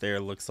top there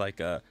looks like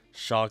a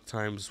shock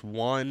times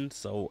 1,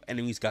 so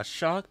enemies got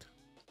shocked.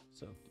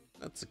 So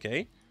that's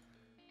okay.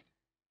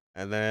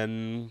 And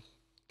then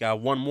got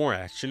one more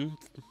action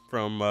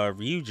from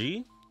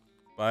Ryuji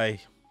by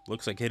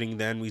looks like hitting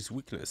the enemy's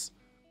weakness.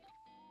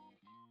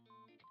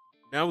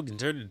 Now we can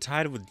turn to the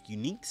tide with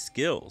unique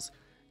skills.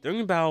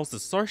 During battles, the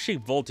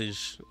star-shaped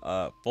voltage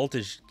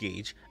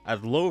gauge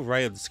at the lower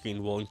right of the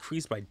screen will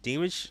increase by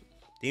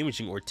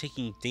damaging or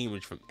taking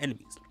damage from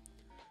enemies.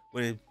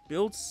 When it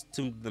builds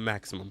to the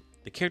maximum,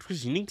 the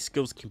character's unique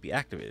skills can be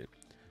activated.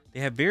 They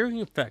have varying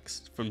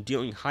effects, from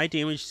dealing high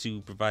damage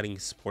to providing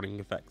supporting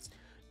effects.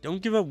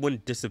 Don't give up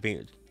when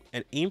disadvantaged,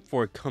 and aim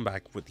for a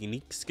comeback with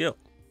unique skill.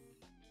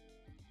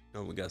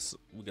 Oh, we got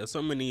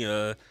so many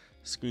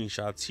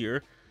screenshots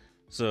here.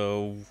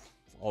 So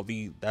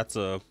that's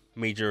a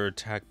major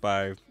attack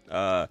by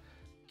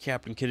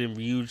Captain Kid and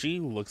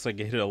Ryuji. Looks like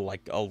it hit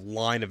a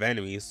line of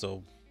enemies,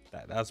 so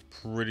that's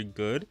pretty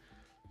good.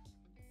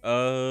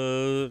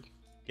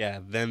 Yeah,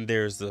 then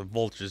there's the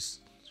vultures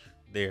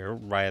there,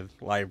 right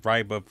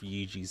above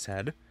Ryuji's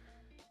head.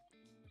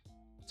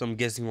 So I'm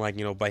guessing, like,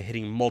 by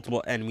hitting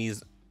multiple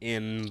enemies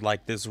in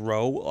like this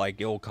row, like,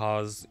 it'll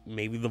cause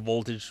maybe the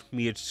voltage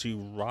meter to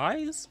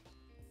rise.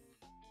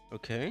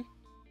 Okay.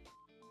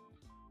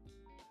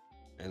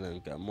 And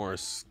then got more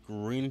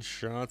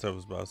screenshots. I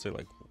was about to say,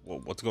 like,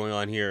 what's going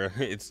on here?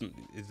 Is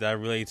that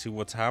related to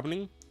what's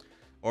happening?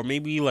 Or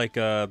maybe like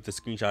the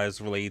screenshot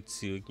is related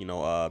to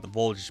the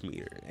voltage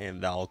meter,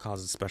 and that'll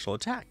cause a special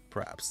attack,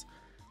 perhaps.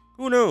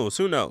 Who knows?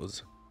 Who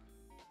knows?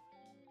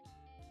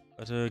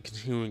 But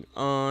continuing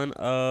on,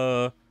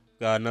 got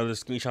another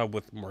screenshot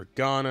with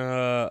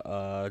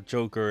Morgana,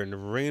 Joker,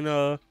 and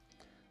Reina.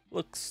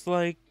 Looks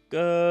like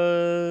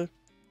well,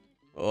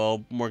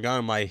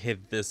 Morgana might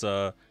hit this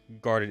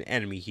guarded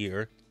enemy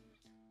here.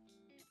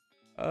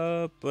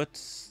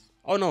 But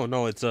oh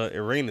no, it's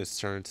Irena's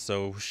turn,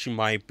 so she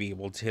might be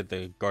able to hit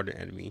the guarded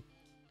enemy.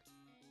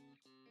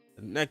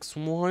 The next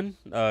one,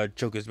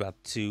 Joker's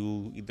about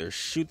to either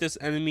shoot this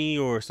enemy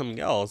or something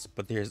else,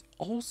 but there's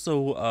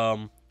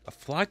also a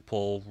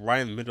flagpole right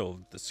in the middle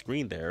of the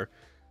screen there.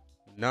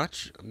 I'm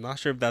not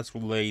sure if that's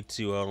related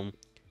to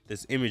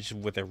this image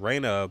with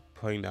Irena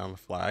putting down the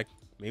flag.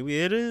 Maybe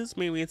it is,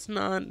 maybe it's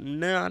not.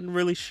 Not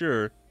really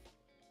sure.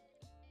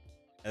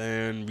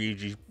 And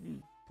Ryuji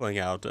pulling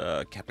out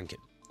Captain Kid.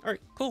 All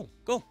right, cool.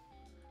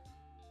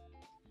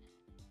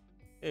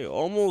 Hey,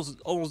 almost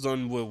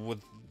done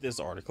with this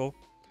article.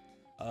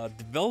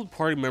 Develop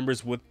party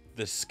members with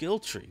the skill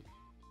tree.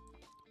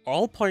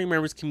 All party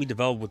members can be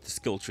developed with the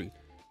skill tree.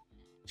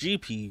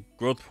 GP,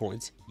 growth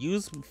points,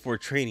 used for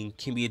training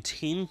can be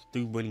attained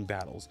through winning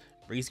battles,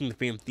 raising the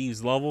Phantom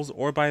Thieves levels,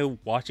 or by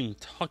watching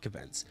talk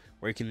events,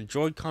 where you can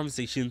enjoy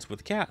conversations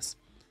with cast.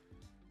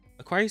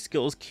 Acquired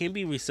skills can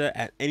be reset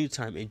at any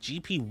time, and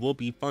GP will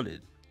be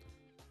funded,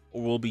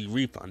 or will be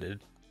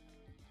refunded.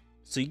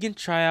 So you can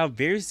try out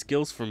various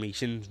skills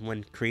formations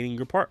when creating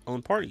your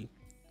own party.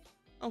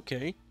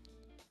 Okay.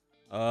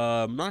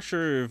 I'm not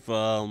sure if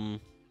XCOM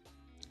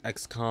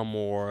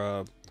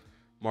or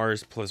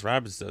Mars plus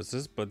Rabbids does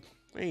this, but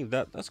hey,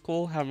 that's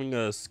cool, having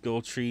a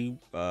skill tree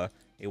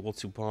able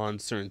to pawn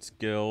certain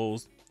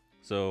skills.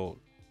 So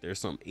there's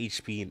some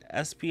HP and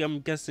SP, I'm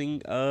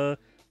guessing,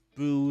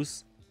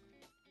 boost.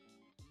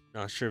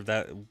 Not sure if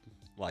that,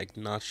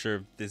 not sure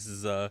if this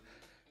is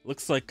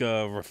looks like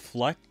a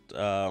reflect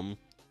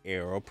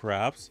arrow,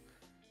 perhaps.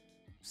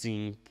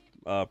 Seeing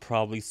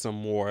probably some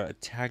more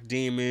attack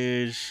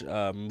damage,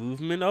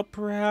 movement up,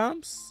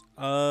 perhaps.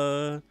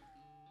 And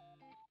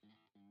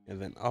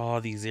then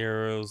all these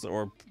arrows,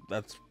 or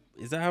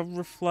is that a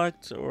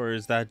reflect, or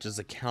is that just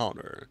a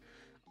counter?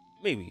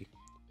 Maybe.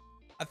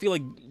 I feel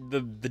like the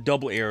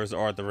double arrows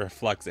are the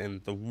reflects,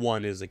 and the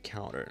one is a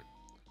counter.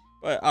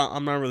 But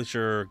I'm not really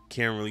sure.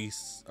 Can't really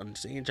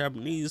understand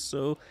Japanese,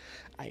 so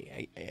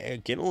I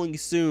can only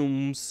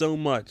assume so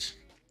much.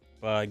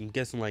 But I'm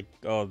guessing, like,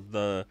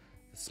 the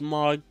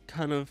smog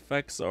kind of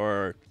effects,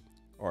 or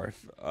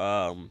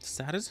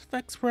status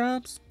effects,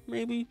 perhaps.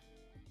 Maybe.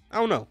 I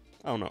don't know.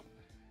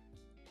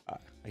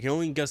 I can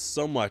only guess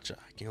so much.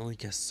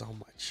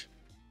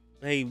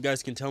 Hey, you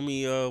guys can tell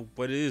me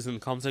what it is in the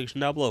comment section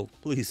down below.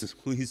 Please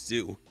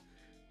do.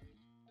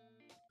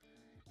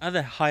 At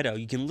the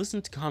hideout, you can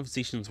listen to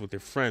conversations with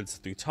your friends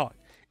through talk.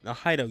 In the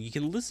hideout, you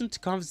can listen to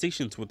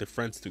conversations with your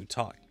friends through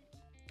talk.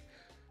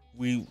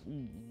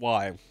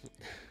 Why?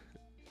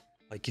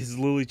 Like, it's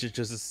literally just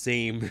the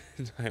same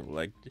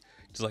time,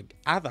 just like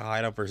at the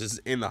hideout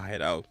versus in the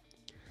hideout.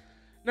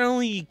 Not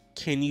only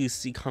can you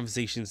see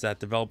conversations that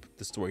develop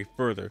the story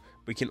further,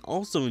 but you can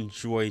also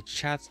enjoy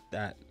chats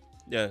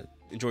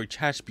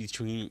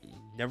between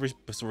never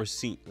before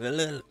seen.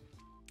 But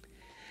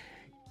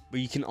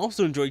you can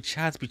also enjoy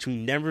chats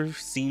between never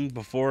seen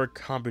before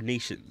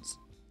combinations.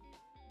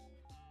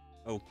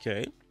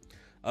 Okay.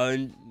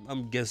 And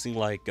I'm guessing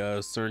like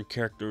certain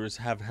characters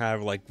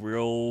have like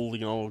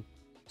real,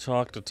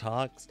 talk to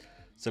talks.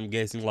 So I'm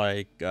guessing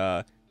like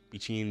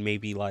between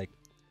maybe like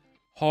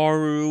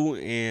Haru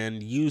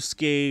and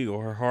Yusuke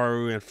or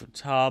Haru and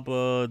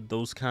Futaba,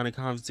 those kind of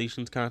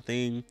conversations kind of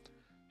thing.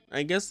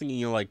 I guess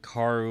like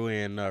Haru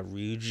and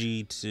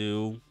Ryuji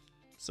too.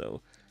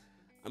 So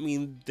I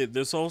mean,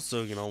 there's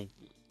also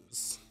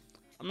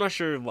I'm not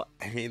sure.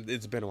 I mean,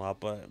 it's been a while,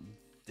 but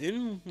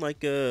didn't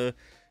like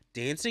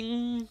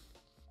dancing,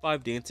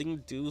 Five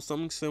Dancing do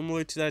something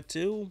similar to that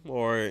too,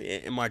 or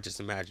am I just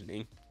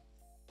imagining?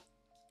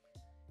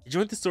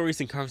 Enjoy the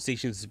stories and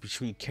conversations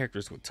between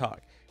characters with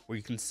talk, where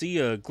you can see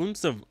a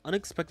glimpse of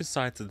unexpected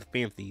sides of the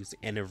Fan Thieves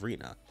and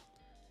Arena.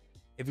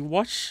 If you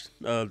watch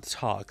the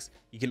talks,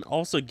 you can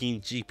also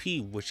gain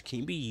GP, which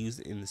can be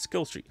used in the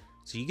skill tree,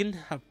 so you can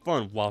have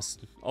fun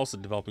whilst also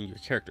developing your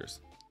characters.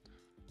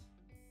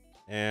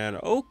 And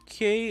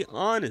okay,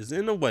 An is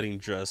in a wedding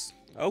dress.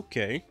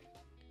 Okay.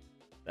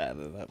 That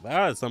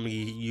is something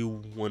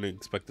you wouldn't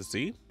expect to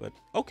see, but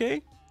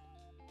okay.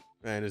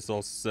 And it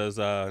also says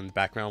in the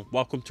background,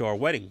 welcome to our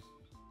wedding.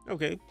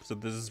 Okay, so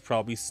this is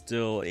probably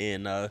still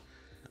in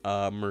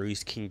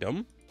Marie's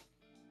kingdom.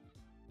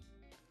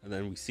 And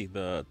then we see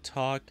the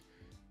talk,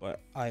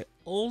 but I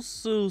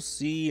also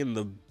see in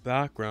the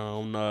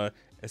background,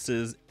 it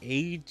says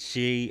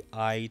AJIT,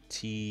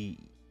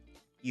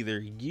 either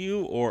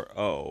U or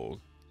O.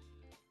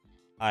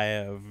 I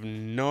have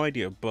no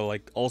idea, but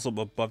like also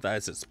above that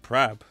it says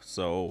prep,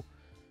 so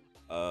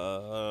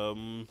a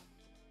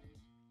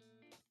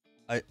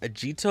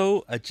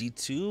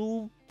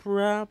G2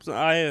 perhaps.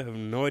 I have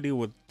no idea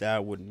what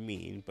that would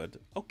mean, but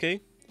okay,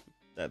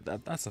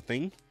 that's a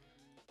thing.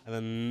 And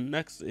then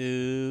next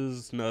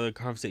is another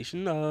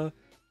conversation. I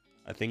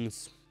think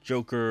it's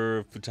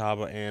Joker,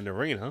 Futaba, and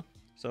Arena.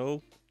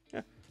 So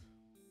yeah,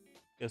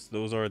 guess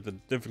those are the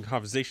different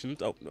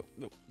conversations. Oh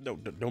no,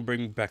 don't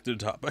bring me back to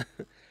the top.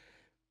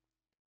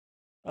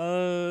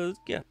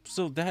 Yeah,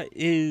 so that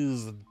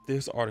is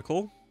this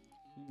article.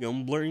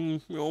 I'm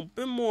learning, a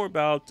bit more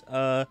about,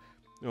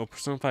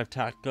 Persona 5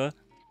 Tactica.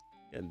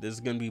 And this is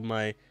gonna be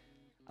my,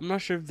 I'm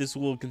not sure if this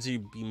will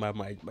continue to be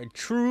my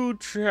true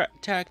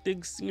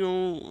tactics,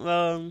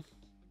 true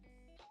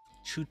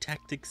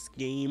tactics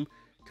game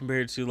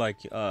compared to like,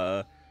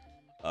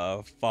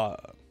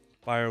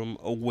 Fire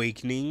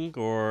Awakening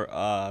or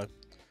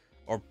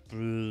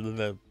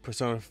the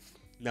Persona,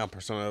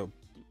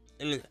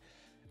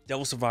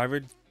 Devil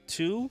Survivor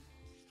 2,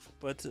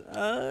 but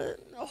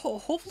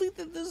hopefully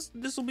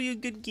this will be a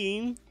good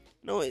game.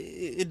 No,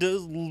 it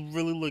does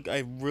really look.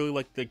 I really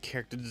like the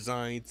character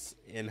designs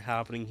and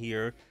happening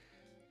here.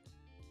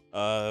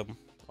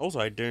 Also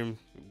I didn't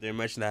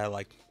mention that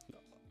like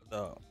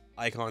the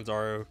icons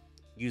are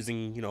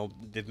using,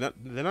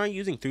 they're not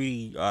using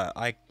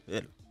 3D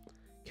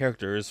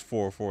characters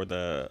for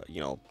the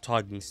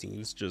talking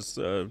scenes, just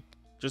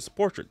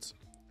portraits.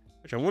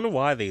 Which I wonder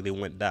why they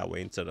went that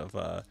way instead of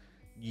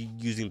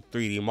using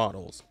 3D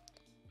models.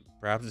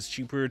 Perhaps it's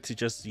cheaper to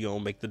just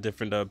make the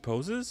different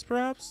poses.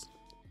 Perhaps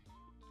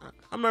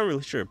I'm not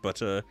really sure, but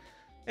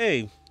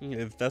hey,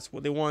 if that's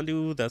what they want to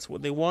do, that's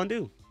what they want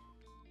to do.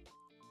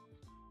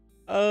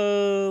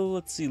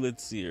 Let's see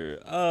here.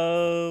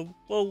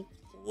 Well,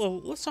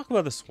 let's talk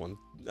about this one.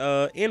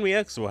 Anime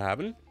X will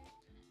happen,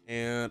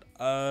 and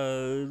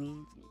I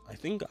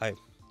think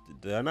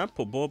did I not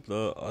pull up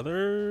the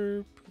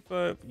other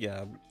P5?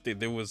 Yeah,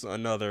 there was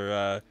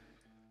another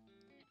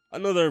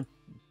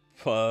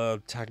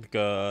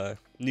Tactica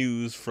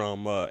news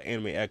from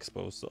Anime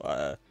Expo.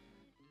 So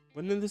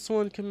when did this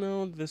one come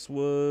out? This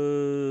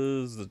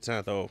was the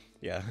 10th. Oh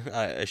yeah,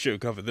 I should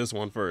have covered this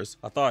one first.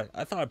 I thought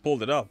I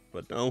pulled it up,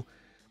 but no.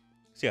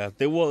 So yeah,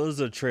 there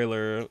was a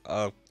trailer.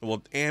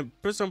 And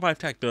Persona 5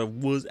 Tactica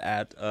was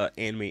at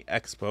Anime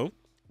Expo,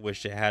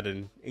 which it had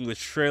an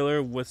English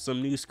trailer with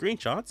some new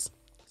screenshots.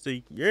 So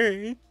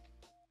yay!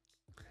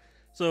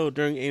 So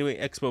during Anime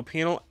Expo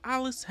panel,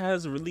 Alice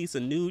has released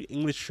a new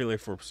English trailer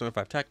for Persona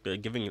 5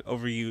 Tactica, giving an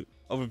overview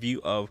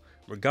of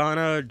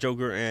Morgana,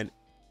 Joker, and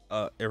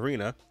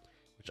Irina,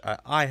 which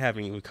I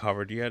haven't even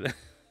covered yet.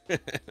 A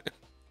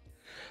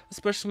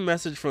special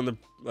message from the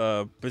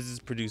business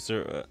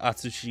producer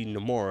Atsushi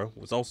Nomura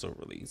was also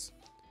released,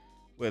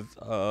 with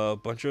a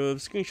bunch of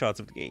screenshots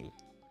of the game,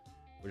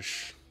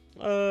 which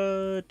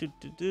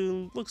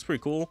looks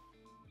pretty cool,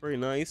 very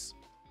nice.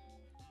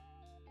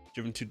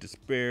 Driven to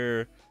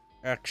Despair,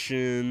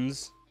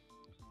 actions.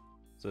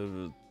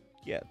 So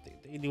yeah,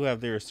 they do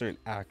have their certain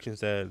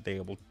actions that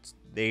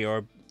they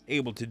are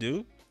able to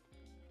do.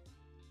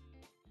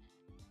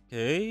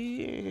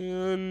 Okay,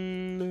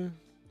 and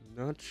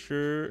not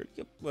sure.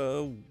 Yep,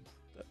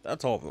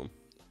 that's all of them.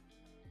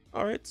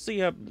 All right, so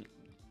yeah,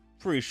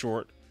 pretty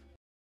short.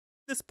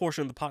 This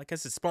portion of the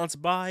podcast is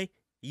sponsored by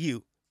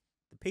you,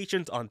 the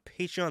patrons on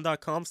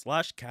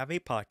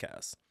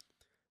patreon.com/cavepodcast.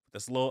 With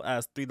as low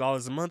as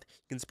 $3 a month, you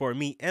can support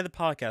me and the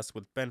podcast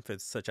with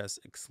benefits such as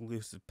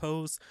exclusive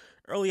posts,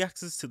 early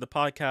access to the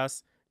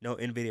podcast, no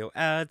in-video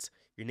ads,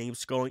 your name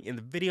scrolling in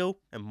the video,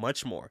 and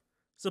much more.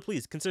 So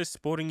please consider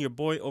supporting your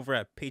boy over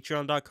at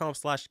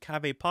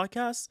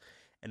patreon.com/cavepodcast.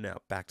 And now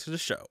back to the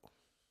show.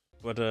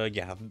 But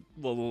yeah,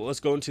 well,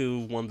 let's go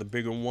into one of the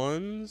bigger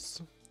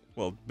ones.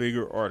 Well,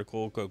 bigger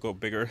article, go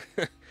bigger.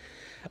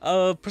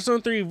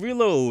 Persona 3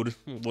 Reload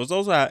was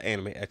also at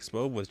Anime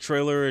Expo with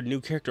trailer,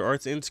 new character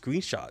arts, and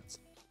screenshots.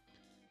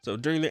 So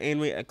during the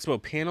Anime Expo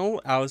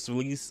panel, Alice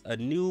released a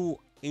new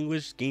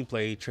English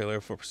gameplay trailer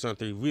for Persona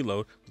 3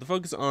 Reload with a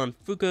focus on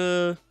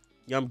Fuka,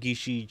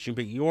 Yamagishi,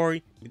 Junpei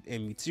Iori,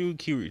 and Mitsuru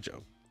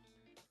Kirijo.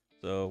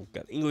 So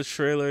got the English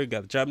trailer,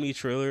 got the Japanese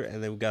trailer,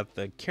 and then we got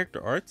the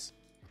character arts.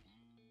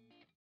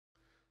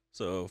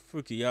 So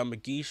Fuka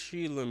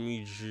Yamagishi, let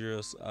me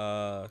just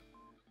how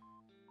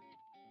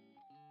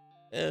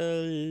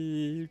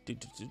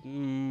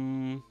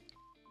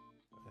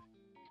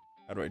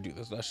do I do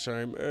this last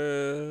time?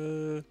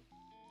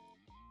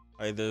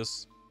 Hide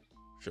this,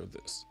 show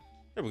this.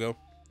 There we go.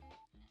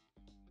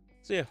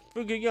 So yeah,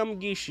 Fuka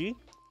Yamagishi.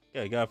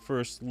 Yeah, I got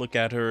first look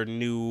at her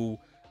new,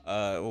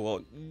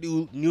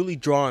 newly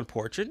drawn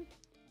portrait,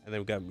 and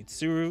then we got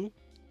Mitsuru,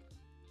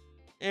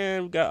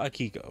 and we got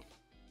Akiko.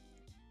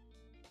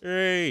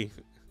 Hey,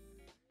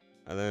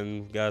 and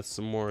then we got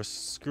some more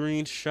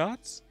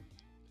screenshots.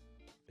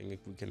 I think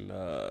we can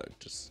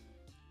just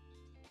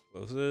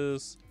close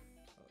this,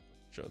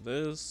 show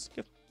this.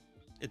 Yep,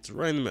 it's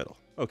right in the middle.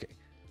 Okay.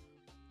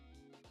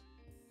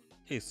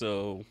 Okay,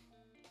 so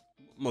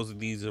most of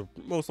these are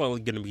most likely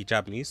going to be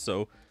Japanese.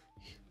 So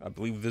I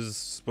believe this is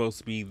supposed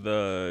to be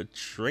the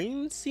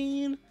train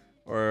scene,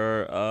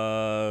 or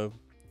oh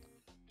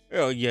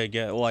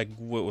yeah, like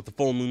with the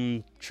full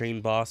moon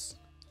train boss.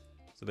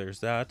 So there's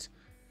that.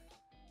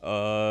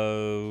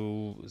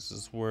 This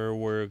is where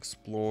we're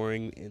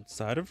exploring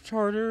inside of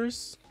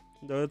Charters,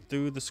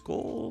 through the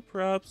skull,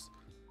 perhaps.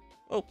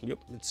 Oh, yep,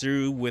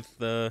 Mitsuru with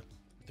their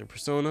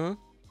persona.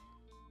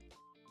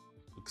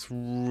 Looks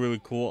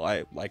really cool.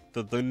 I like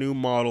the new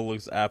model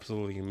looks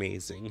absolutely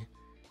amazing.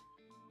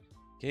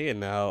 Okay, and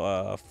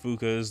now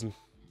Fuka's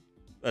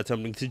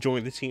attempting to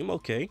join the team.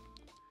 Okay.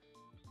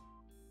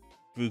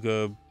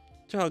 Fuka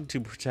talking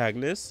to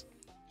protagonist.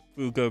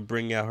 Fuka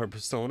bringing out her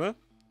persona.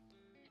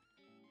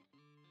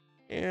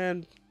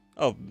 And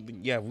oh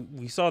yeah,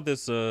 we saw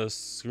this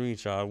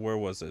screenshot. Where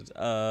was it?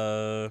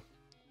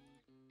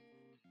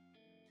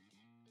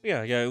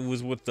 Yeah, it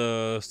was with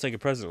the Sega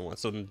President one.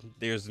 So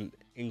there's an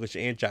English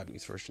and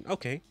Japanese version.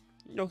 Okay,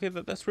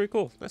 that's pretty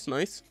cool. That's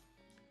nice.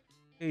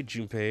 Hey,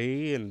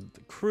 Junpei and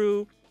the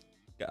crew.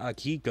 Got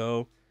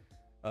Akiko,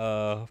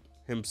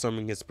 him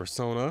summoning his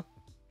persona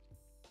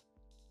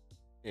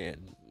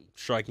and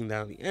striking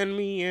down the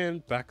enemy,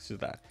 and back to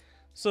that.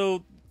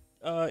 So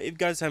if you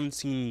guys haven't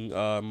seen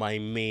my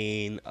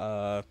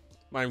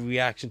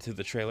reaction to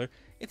the trailer,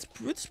 it's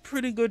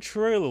pretty good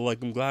trailer.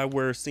 Like, I'm glad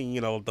we're seeing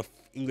the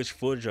English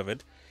footage of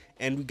it,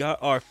 and we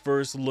got our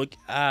first look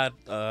at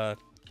the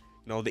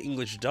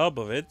English dub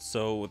of it.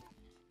 So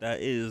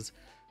that is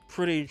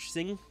pretty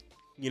interesting.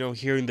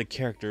 Hearing the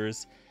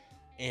characters,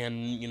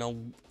 and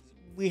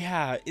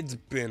it's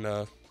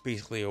been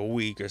basically a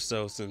week or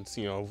so since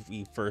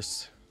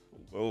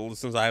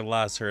since I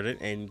last heard it,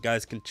 and you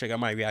guys can check out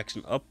my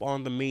reaction up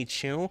on the main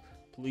channel.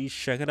 Please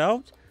check it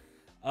out.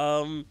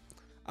 I'll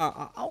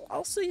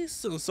say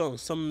some of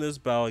this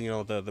about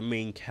the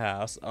main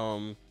cast.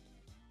 The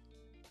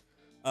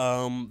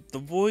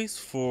voice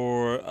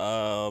for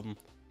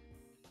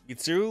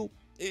Mitsuru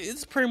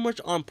is pretty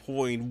much on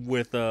point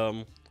with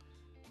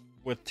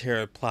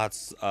Tara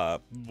Platt's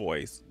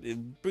voice.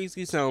 It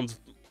basically sounds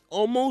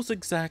almost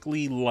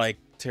exactly like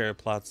Tara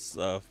Platt's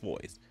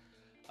voice.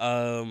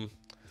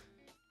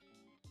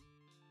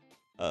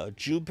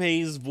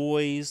 Junpei's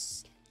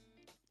voice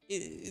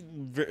is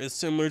very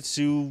similar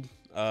to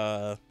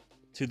the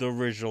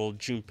original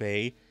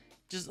Junpei,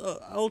 just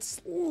a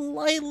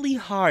slightly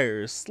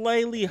higher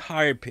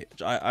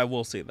pitch. I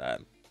will say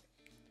that.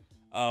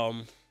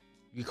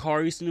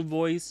 Yukari's new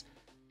voice,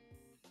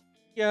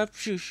 yeah,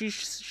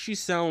 she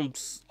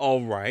sounds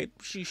all right.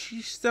 She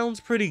sounds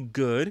pretty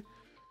good.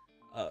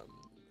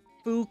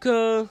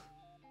 Fuka,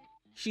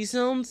 she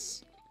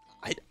sounds,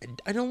 I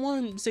don't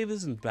want to say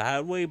this in a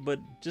bad way, but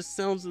just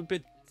sounds a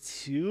bit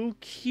too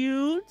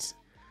cute.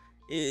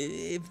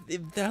 If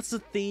that's a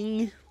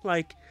thing,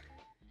 like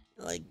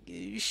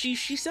she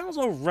sounds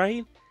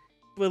alright,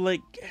 but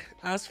like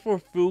as for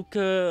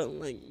Fuka,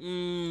 like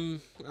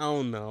I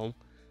don't know.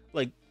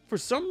 Like for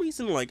some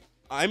reason, like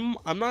I'm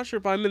not sure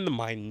if I'm in the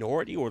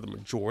minority or the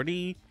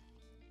majority.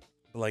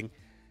 Like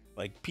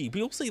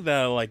people say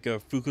that like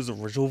Fuka's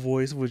original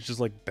voice was just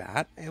like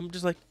bad, and I'm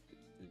just like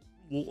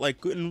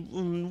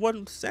in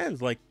what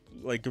sense? Like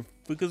if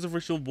Fuka's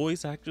original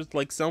voice actress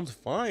like sounds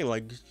fine,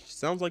 like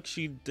sounds like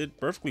she did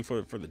perfectly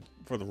for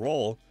the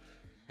role,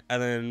 and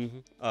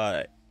then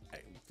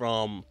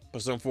from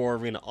Persona 4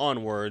 Arena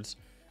onwards,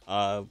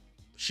 uh,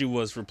 she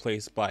was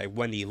replaced by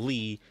Wendy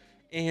Lee,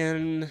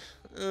 and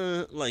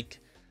like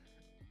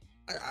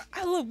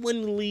I love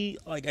Wendy Lee.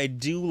 Like I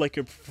do like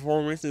her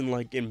performance, and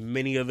like in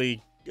many other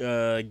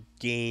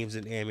games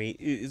and anime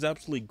is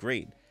absolutely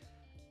great.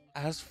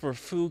 As for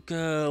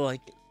Fuka,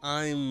 like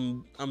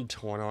I'm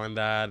torn on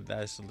that.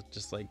 That's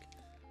just like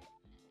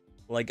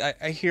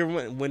I hear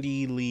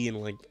Wendy Lee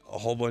and like a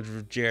whole bunch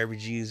of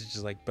JRPGs is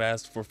just like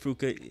best for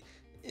Fuka.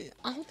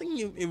 I don't think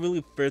it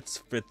really fits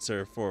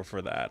her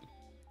for that.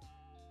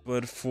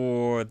 But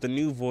for the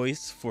new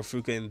voice for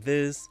Fuka in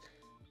this,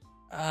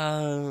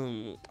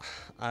 um,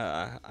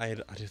 I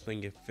just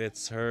think it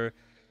fits her.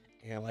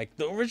 And like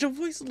the original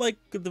voice, like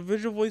the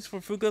original voice for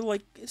Fuka,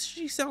 like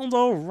she sounds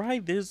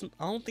alright. I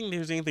don't think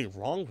there's anything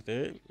wrong with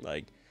it.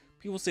 Like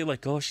people say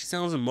like, oh, she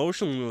sounds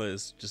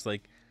emotionless. Just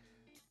like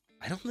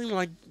I don't think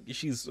like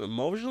she's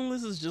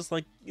emotionless. It's just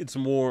like it's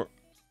more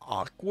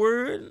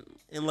awkward,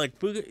 and like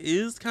Fuka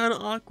is kind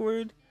of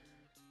awkward,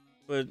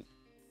 but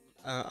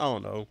I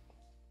don't know.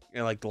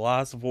 And like the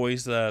last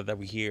voice that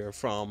we hear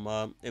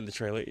from in the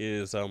trailer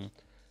is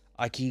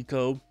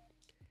Akiko,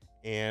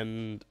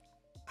 and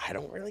I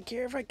don't really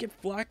care if I get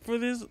flack for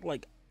this.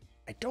 Like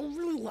I don't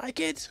really like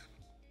it.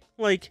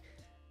 Like,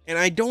 and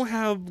I don't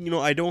have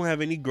I don't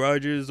have any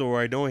grudges, or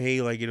I don't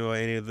hate like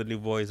any of the new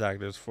voice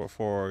actors for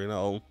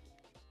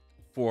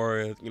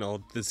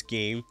this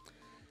game.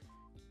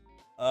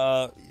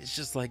 It's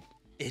just like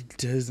it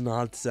does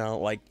not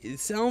sound like it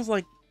sounds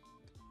like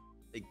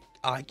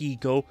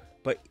Akiko,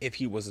 but if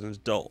he was an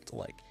adult.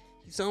 Like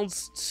he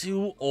sounds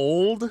too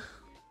old.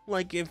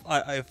 Like if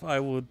I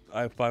would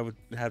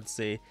have to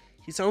say,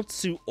 he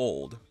sounds too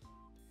old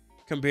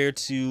compared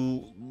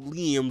to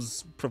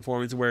Liam's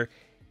performance, where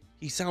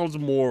he sounds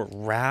more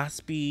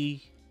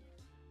raspy,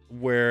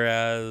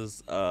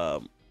 whereas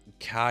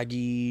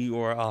Kagi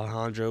or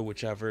Alejandro,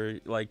 whichever,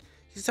 like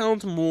he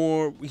sounds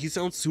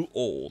too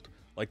old,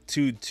 like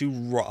too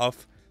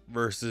rough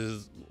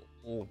versus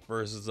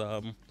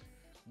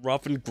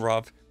rough and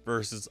gruff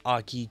versus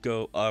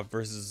Akiko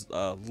versus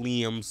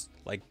Liam's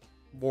like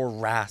more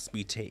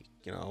raspy take,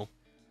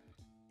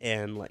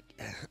 and like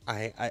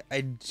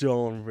I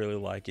don't really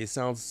like it. It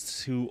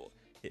sounds too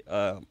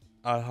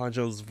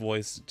Alejandro's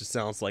voice just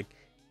sounds like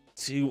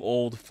too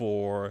old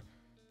for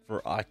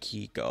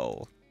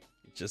Akiko.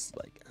 Just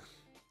like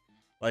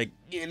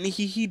and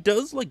he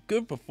does like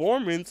good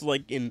performance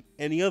like in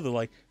any other,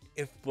 like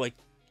if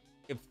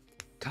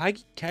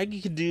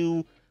Kagi could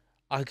do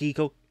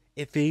Akiko,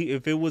 if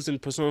it was in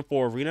Persona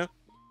 4 Arena,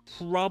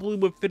 probably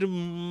would fit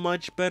him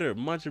much better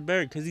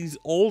because he's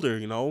older,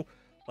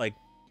 like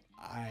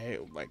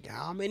like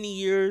how many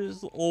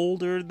years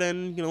older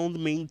than the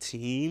main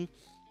team.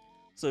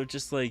 So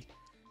just like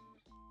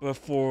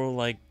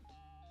before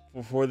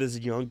this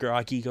younger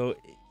Akiko,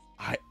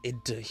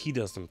 he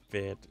doesn't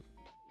fit.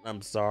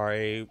 I'm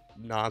sorry,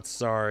 not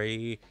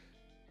sorry.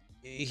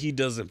 He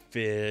doesn't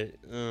fit.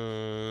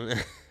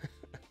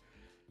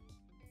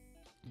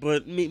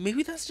 But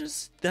maybe that's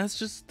just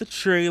the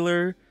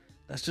trailer.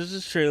 That's just the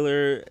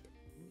trailer.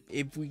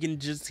 If we can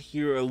just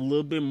hear a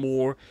little bit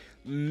more,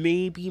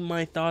 maybe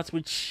my thoughts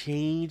would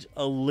change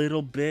a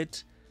little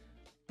bit.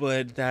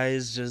 But that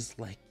is just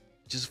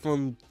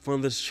from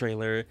this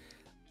trailer.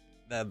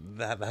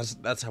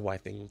 That's how I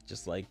think.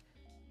 Just like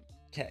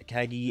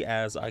Kagi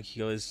as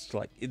Akiko is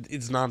like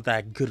it's not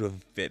that good of a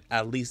fit,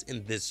 at least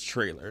in this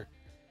trailer.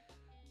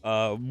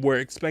 We're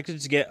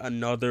expected to get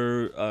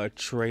another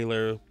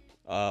trailer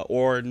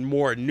or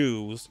more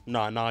news,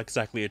 not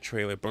exactly a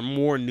trailer, but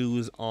more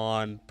news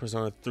on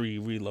Persona 3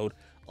 Reload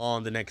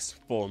on the next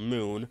full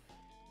moon.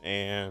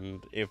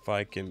 And if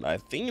I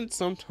think it's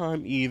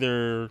sometime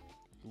either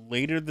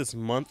later this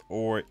month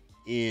or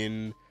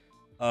in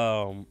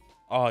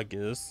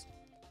August.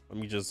 Let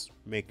me just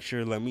make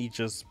sure. Let me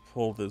just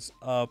pull this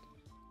up.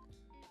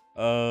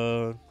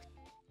 On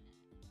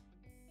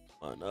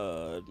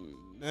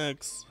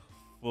next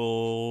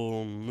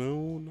full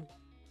moon,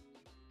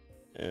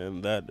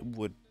 and that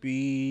would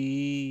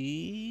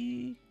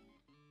be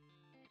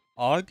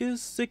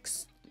August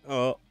 6th,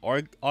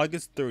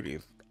 August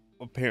 30th,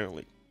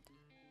 apparently.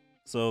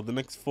 So the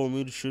next full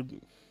moon should,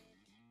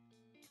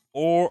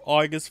 or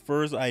August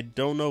 1st. I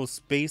don't know.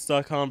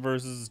 Space.com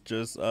versus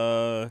just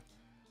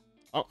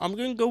I'm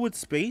gonna go with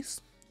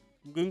space.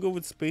 I'm gonna go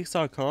with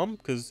space.com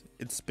because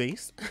it's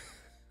space.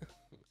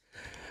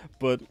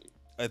 But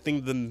I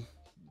think the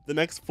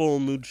next full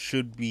moon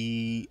should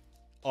be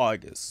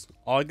August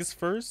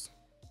 1st.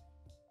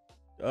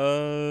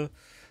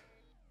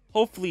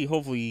 Hopefully,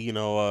 well,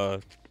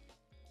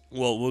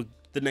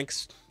 the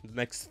next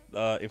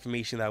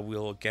information that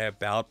we'll get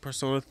about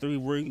Persona 3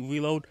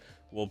 Reload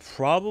will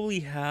probably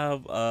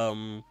have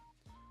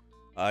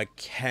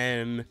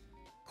Ken,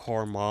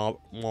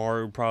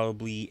 Maru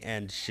probably,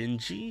 and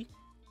Shinji.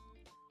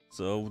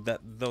 So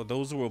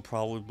those will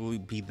probably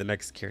be the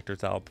next characters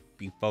that'll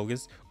be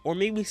focused, or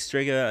maybe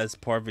Strega as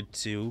part of it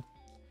too.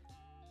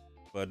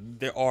 But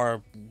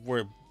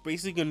we're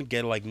basically gonna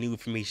get like new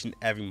information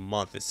every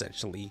month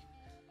essentially.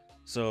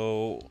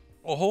 So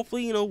Well,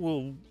 hopefully,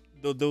 we'll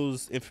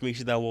those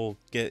information that we'll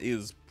get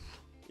is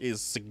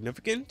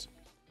significant,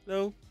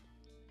 though.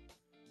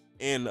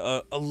 And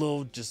a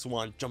little just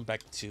want to jump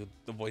back to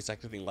the voice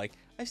actor thing. Like,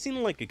 I've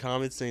seen like a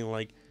comment saying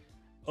like,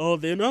 "Oh,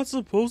 they're not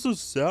supposed to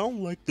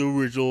sound like the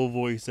original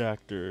voice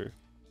actor,"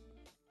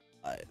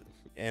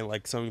 and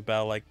like something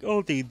about like,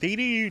 "Oh, they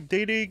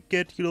didn't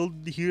get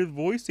hear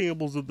voice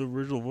samples of the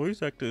original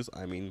voice actors."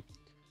 I mean,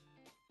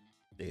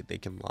 they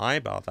can lie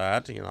about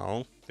that,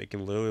 They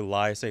can literally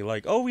lie, say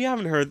like, "Oh, we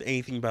haven't heard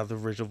anything about the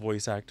original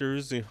voice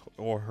actors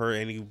or heard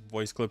any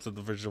voice clips of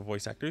the original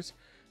voice actors."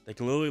 They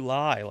can literally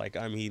lie. Like,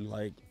 I mean,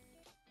 like,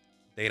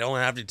 they don't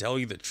have to tell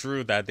you the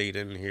truth that they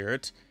didn't hear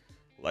it.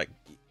 Like,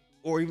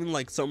 or even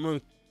like someone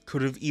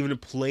could have even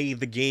played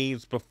the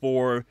games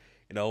before,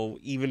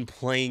 even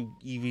playing,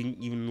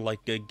 even like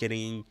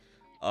getting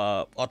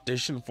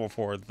audition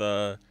for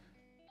the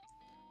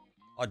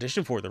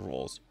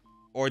roles,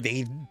 or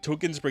they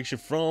took inspiration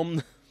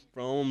from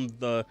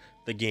the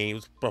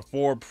games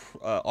before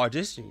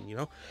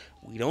auditioning.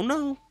 We don't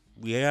know.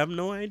 We have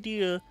no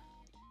idea.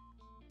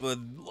 But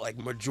like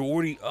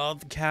majority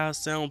of the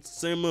cast sounds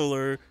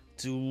similar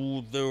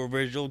to the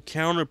original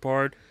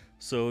counterpart.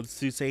 So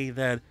to say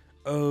that,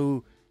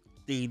 oh,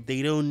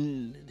 they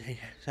don't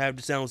have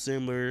to sound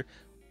similar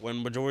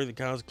when majority of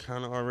the cast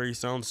kind of already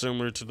sound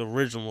similar to the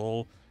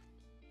original,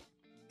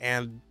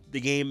 and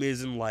the game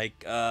isn't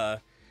like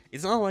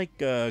it's not like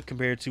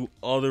compared to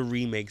other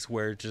remakes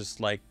where it's just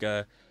like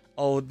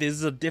oh, this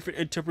is a different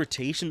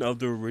interpretation of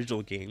the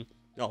original game.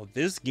 No,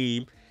 this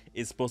game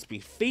is supposed to be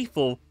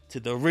faithful to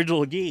the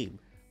original game.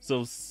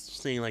 So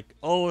saying like,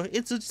 oh,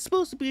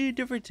 supposed to be a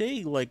different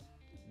take, like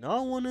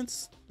not when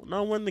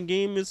the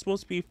game is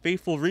supposed to be a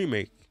faithful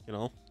remake.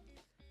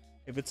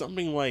 If it's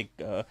something like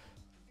well,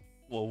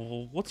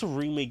 what's a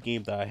remake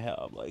game that I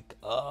have? Like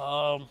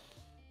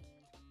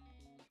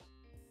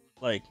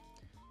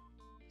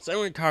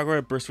Samurai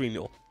Kagura Burst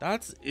Renewal.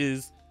 That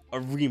is a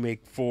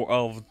remake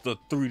of the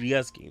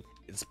 3DS game.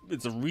 It's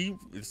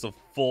a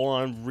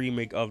full-on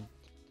remake of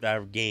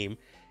that game,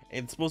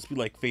 and it's supposed to be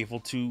like faithful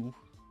to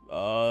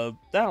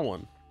that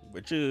one,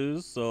 which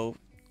is, so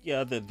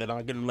yeah, they're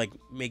not gonna like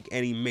make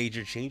any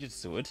major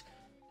changes to it.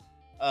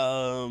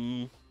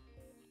 Yakuza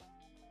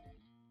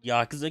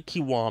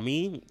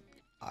Kiwami,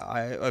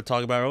 I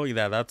talked about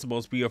earlier that's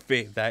supposed to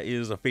be that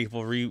is a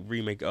faithful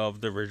remake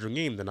of the original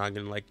game. They're not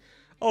gonna like,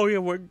 oh yeah,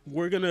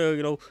 we're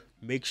gonna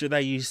make sure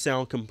that you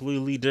sound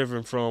completely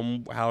different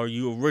from how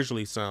you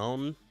originally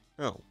sound.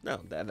 No,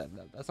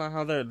 that's not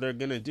how they're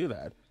gonna do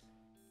that.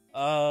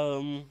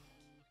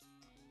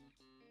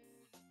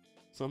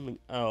 Something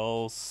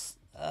else.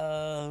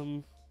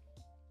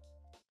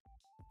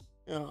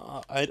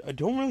 I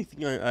don't really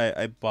think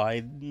I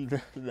buy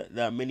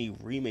that many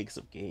remakes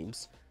of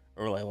games,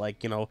 or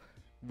like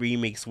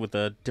remakes with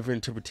a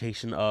different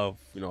interpretation of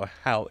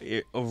how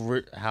the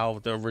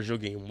original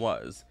game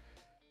was,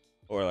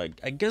 or like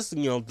I guess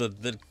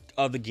the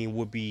other game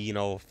would be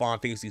Final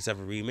Fantasy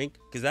VII Remake,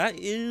 because that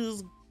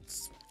is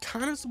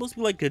kind of supposed to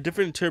be like a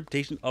different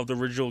interpretation of the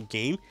original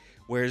game,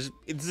 whereas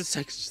it's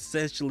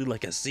essentially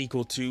like a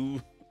sequel to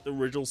the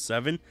original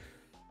 7,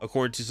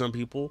 according to some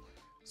people.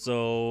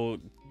 So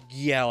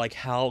yeah, like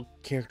how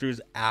characters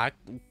act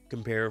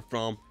compare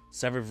from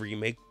 7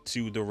 Remake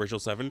to the original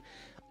 7.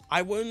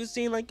 I wouldn't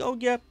say like, oh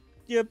yep,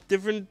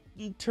 different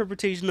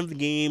interpretation of the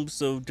game,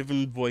 so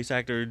different voice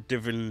actor,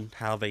 different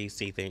how they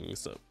say things.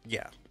 So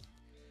yeah.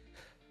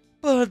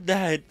 But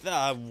that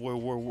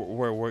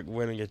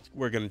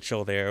we're gonna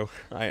chill there.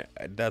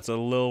 That's a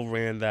little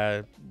rant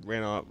that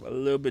ran on a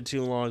little bit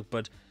too long.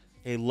 But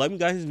hey, let me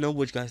guys know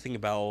what you guys think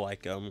about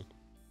like the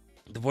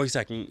voice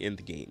acting in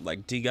the game.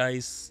 Like, do you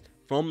guys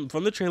from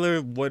the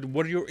trailer, what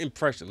are your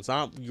impressions?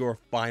 Not your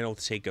final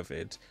take of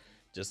it.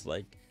 Just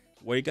like,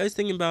 what are you guys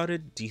thinking about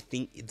it? Do you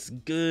think it's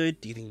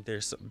good? Do you think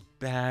there's some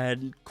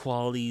bad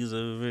qualities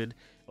of it?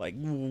 Like,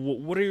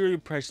 what are your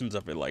impressions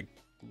of it? Like,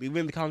 leave it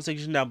in the comment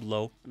section down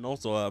below. And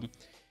also,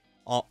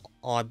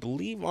 I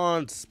believe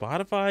on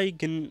Spotify you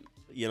can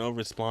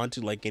respond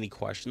to like any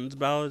questions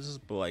about it.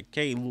 But like,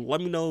 hey, let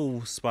me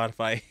know,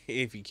 Spotify,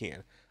 if you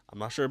can. I'm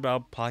not sure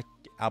about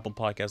Apple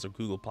Podcasts or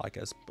Google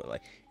Podcasts, but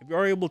like, if you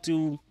are able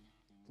to,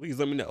 please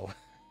let me know.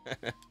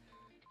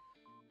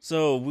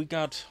 So we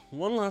got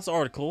one last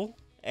article,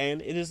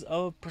 and it is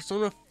of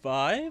Persona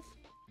 5.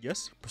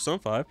 Yes, Persona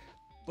 5,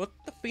 but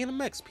the Phantom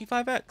X,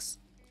 P5X.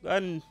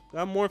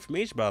 Got more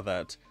information about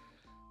that.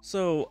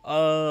 So,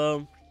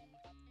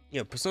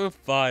 yeah, Persona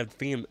 5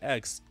 Phantom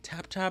X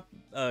Tap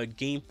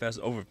Game Fest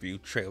overview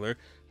trailer.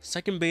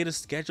 Second beta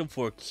scheduled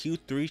for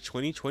Q3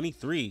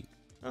 2023.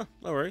 Huh,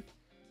 alright.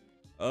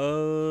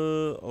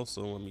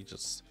 Also, let me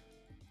just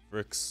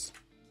Ricks.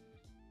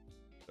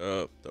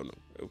 Don't know.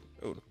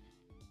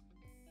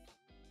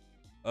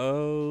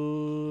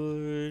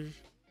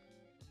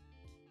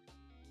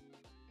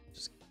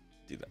 Just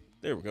do that.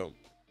 There we go.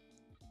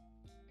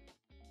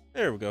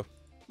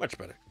 Much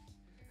better.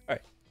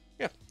 Alright.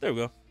 Yeah, there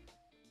we go.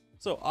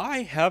 So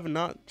I have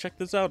not checked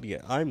this out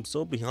yet. I'm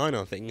so behind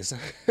on things.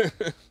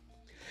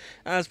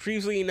 As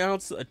previously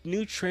announced, a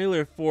new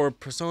trailer for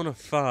Persona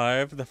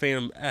 5, The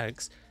Phantom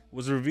X,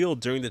 was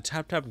revealed during the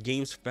Tap Tap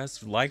Games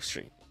Fest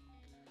livestream.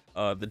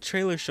 The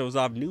trailer shows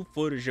off new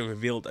footage and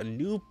revealed a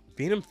new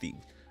Phantom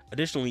theme.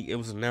 Additionally, it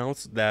was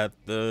announced that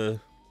the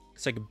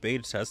second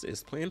beta test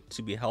is planned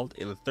to be held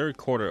in the third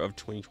quarter of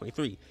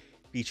 2023,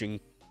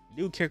 featuring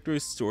new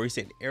characters, stories,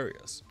 and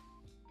areas.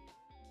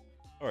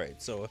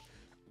 Alright, so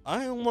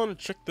I want to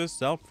check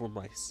this out for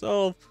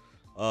myself.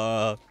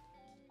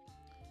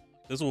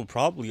 This will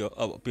probably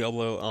be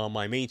uploaded on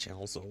my main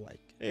channel, so like,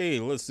 hey,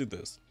 let's do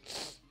this.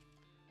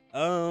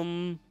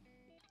 So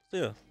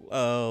yeah,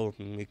 let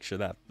me make sure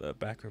that the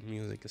background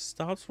music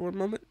stops for a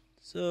moment.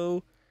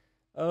 So,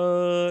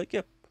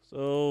 yep,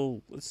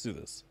 so let's do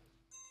this.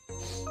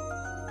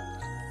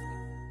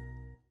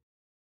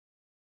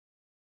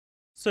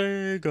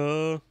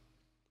 Sega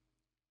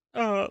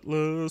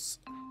Atlas.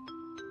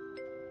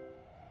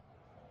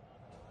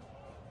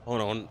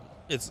 Hold on,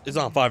 it's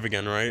on 5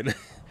 again, right?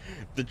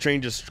 The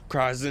train just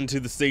crashes into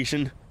the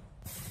station.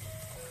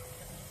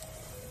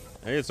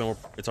 Hey, it's our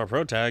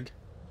pro tag.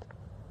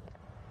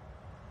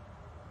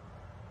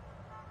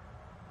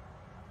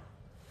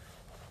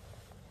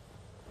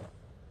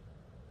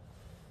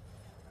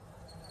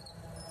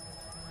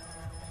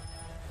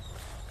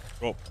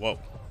 Oh, whoa.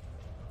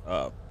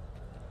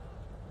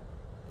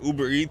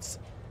 Uber Eats.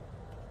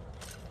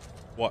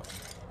 What?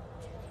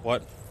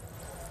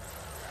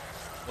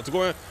 What's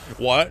going on?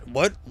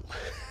 What?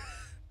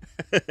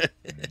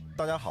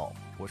 大家好，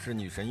我是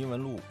女神异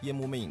闻录夜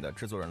幕魅影的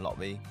制作人老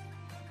威，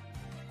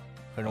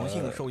很荣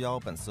幸受邀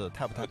本次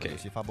Tap Tap 游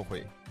戏发布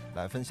会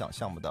来分享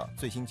项目的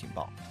最新情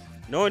报。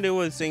No idea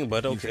what it's saying,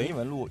 but okay. 女神异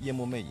闻录夜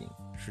幕魅影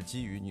是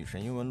基于女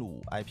神异闻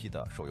录5 IP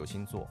的手游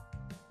新作，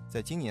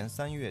在今年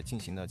3月进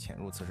行的潜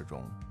入测试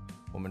中，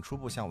我们初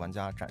步向玩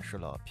家展示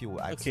了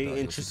P5X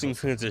的游戏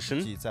特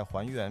色，即在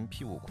还原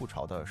P5 酷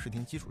潮的视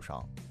听基础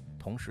上。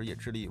 同时也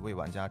致力为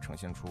玩家呈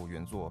现出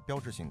原作标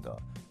志性的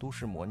都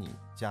市模拟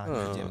加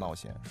世界冒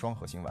险双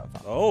核心玩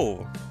法。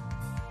Oh,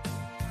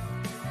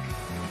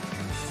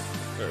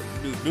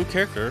 new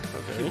character.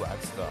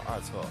 P5X 的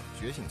2测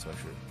觉醒测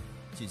试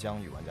即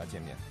将与玩家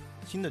见面，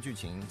新的剧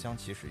情将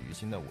起始于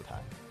新的舞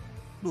台。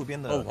路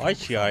边的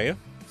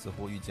似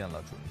乎遇见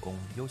了主人公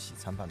忧喜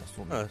参半的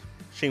宿命。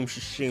Shame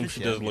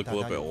she does look a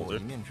little bit older.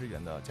 一面之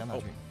缘的加纳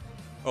俊。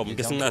 Oh, I'm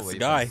guessing that's the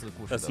guy.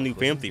 That's the new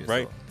Phantom,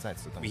 right?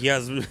 He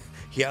has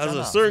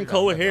a certain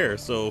color hair,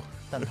 so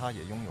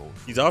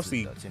he's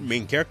obviously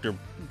main character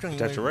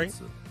potential, right?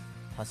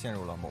 他陷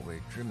入了某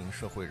位知名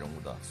社会人物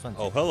的算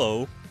计。 Oh,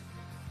 hello.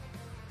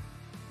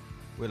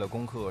 为了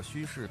攻克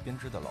虚实编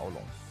织的牢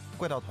笼，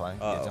怪盗团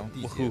也将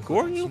缔结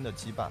新的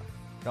羁绊。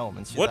让我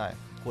们期待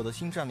获得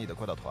新战力的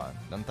怪盗团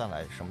能带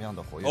来什么样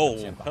的活跃表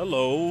现吧。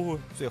 Hello.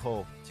 最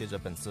后，借着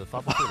本次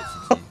发布会的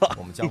契机，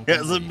我们将公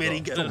布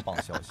一个重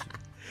磅消息。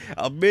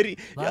 A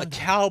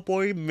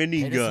cowboy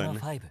minigun.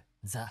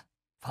 The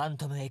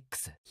Phantom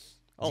X.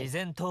 事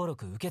前登録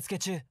受付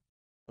中。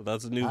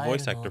 That's a new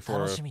voice actor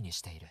for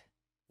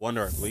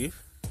Wonder, I believe.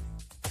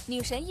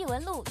 女神异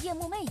闻录夜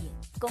幕魅影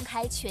公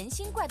开全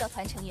新怪盗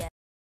团成员。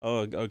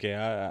 Oh, okay.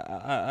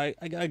 I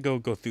gotta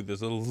go through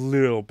this a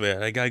little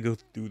bit. I gotta go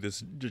through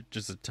this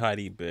just a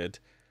tiny bit.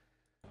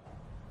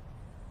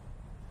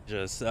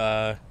 Just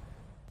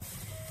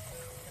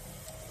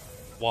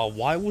Wow,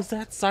 why was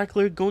that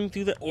cycler going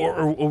through that?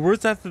 Or was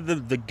that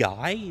the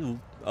guy?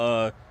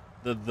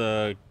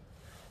 The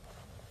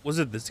was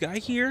it this guy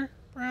here?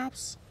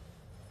 Perhaps.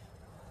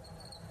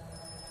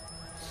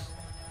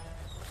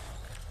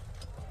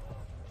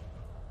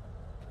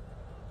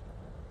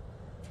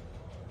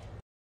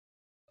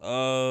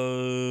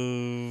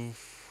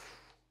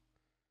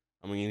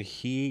 I mean,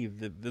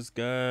 this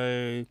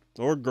guy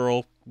or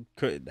girl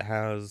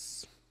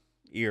has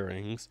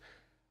earrings.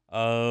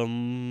 Let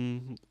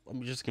me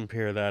just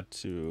compare that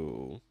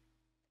to.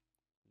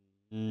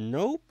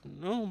 Nope,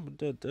 no,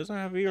 it doesn't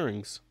have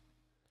earrings.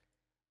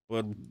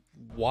 But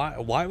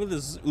why would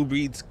this Uber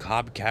Eats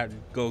copycat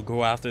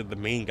go after the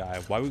main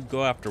guy? Why would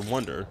go after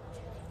Wonder?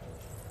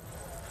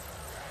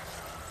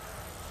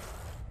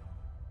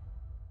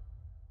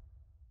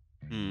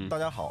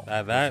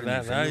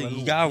 That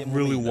you gotta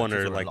really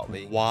wonder like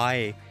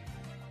why.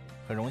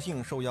 很荣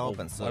幸受邀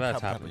本次 Tap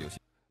Tap 游戏。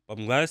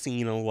 I'm glad to see,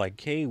 you know, like,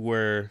 hey,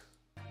 we're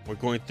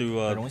going through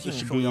the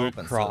Shibuya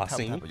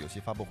crossing,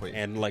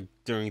 and like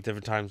during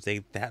different times,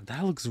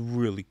 that looks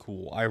really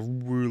cool. I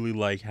really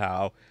like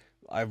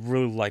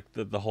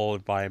the whole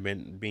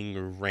environment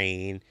being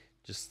rain,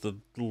 just the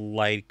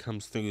light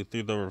comes through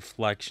the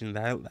reflection.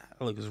 That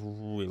looks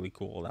really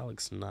cool. That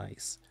looks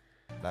nice.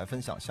 来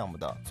分享项目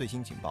的最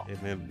新情报。 And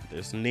then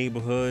there's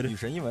neighborhood. 女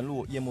神异闻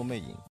录夜幕魅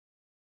影。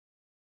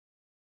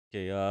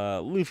 Okay,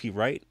 Luffy,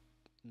 right?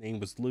 Name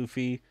was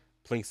Luffy.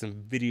 Playing some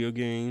video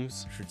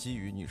games. 是基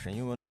于女神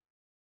异闻。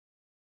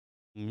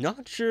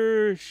 Not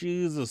sure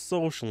she's a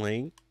social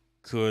link.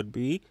 Could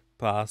be,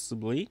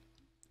 possibly.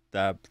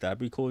 That'd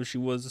be cool if she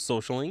was a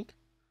social link.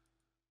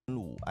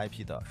 5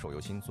 IP 的手游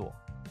新作，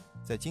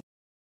在今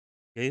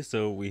Okay,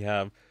 so we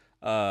have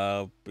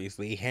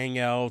basically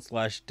hangouts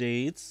slash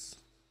dates.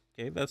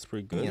 Okay, that's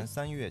pretty 今 good. 年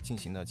3月进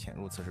行的潜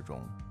入测试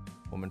中，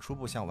我们初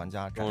步向玩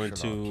家展 Going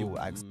示了 to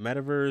P5X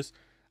metaverse.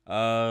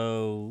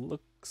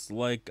 Looks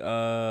like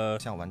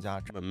向玩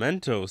家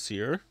mementos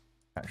here.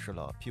 展示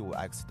了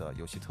P5X 的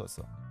游戏特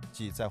色，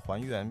即在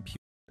还原 P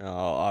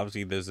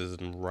Obviously this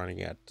isn't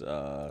running at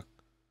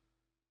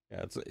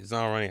yeah, it's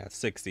not running at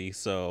 60,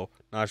 so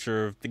not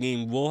sure if the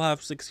game will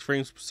have 60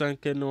 frames per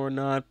second or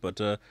not, but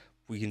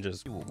we can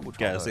just 5库槽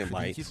guess 的 it 实际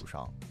might. 基础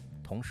上，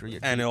同时也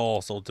And it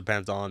also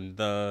depends on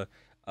the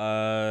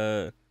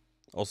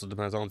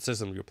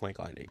system you're playing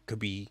on. It could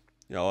be,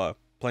 you know,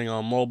 playing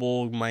on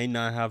mobile might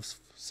not have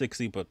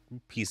 60, but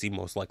PC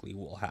most likely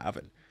will have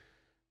it.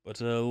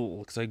 But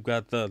looks like we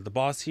got the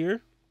boss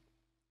here.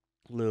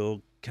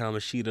 Little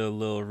Kamoshida,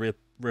 little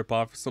rip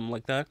off or something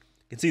like that.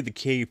 You can see the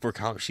K for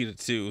Kamoshida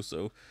too,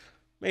 so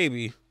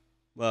maybe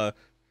a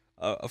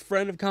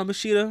friend of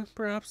Kamoshida,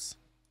 perhaps.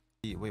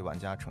 为玩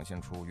家呈现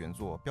出原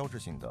作标志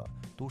性的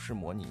都市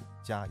模拟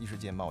加异世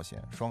界冒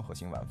险双核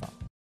心玩法。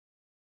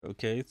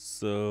 Okay,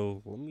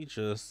 so let me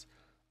just.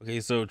 Okay,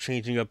 so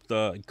changing up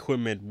the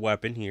equipment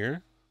weapon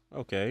here.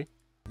 Okay.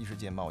 异世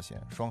界冒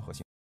险双核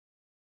心。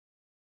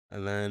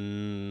 And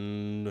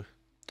then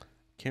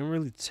can't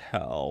really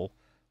tell,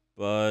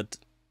 but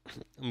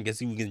I'm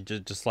guessing we can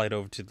just slide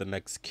over to the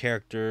next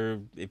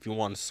character if you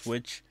want to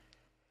switch.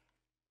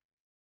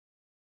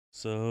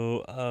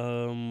 So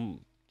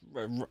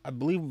I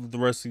believe the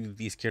rest of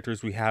these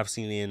characters we have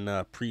seen in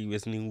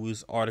previous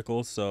news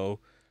articles, so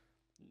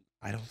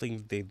I don't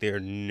think they're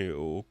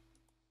new.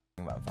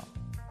 玩法。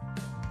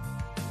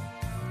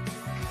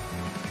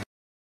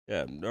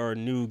 Yeah, our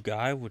new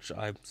guy, which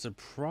I'm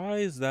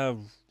surprised that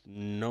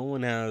no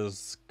one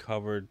has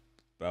covered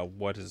about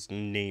what his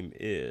name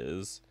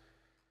is.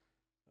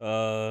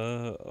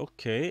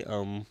 Okay,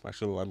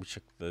 actually let me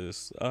check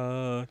this.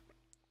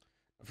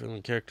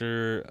 Villain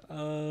character,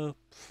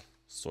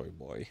 Soy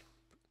Boy.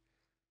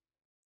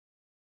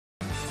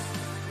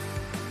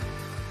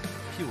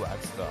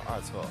 P5X 的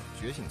2测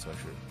觉醒测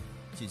试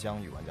即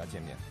将与玩家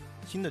见面，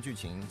新的剧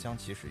情将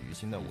起始于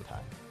新的舞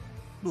台。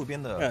路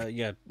边的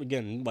Yeah,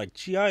 again, like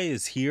GI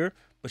is here,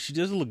 but she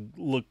doesn't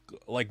look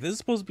like this is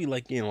supposed to be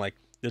like in like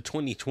the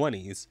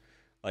 2020s.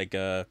 Like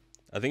I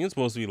think it's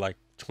supposed to be like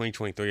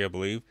 2023, I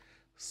believe.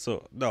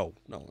 So no,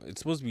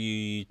 it's supposed to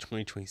be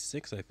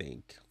 2026, I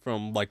think,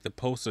 from like the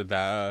poster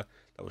that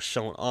was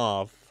shown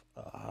off.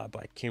 But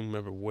I can't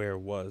remember where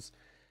it was.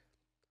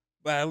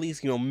 But at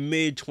least, you know,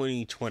 mid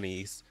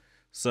 2020s.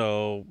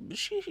 So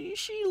she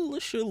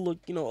should look,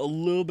 you know, a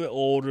little bit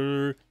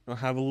older, you know,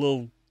 have a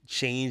little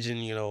change in,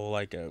 you know,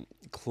 like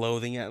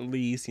clothing at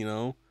least, you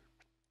know.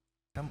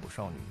 占卜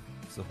少女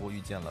似乎遇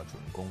见了主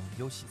人公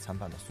忧喜参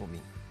半的宿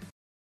命。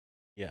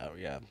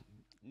 Yeah.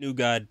 New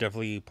guy,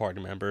 definitely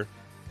party member.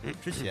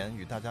 之前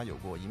与大家有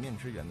过一面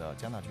之缘的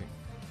加纳俊，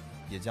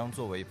也将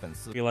作为本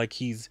次 I feel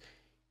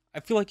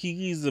like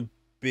he's a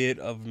bit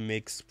of a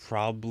mix,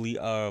 probably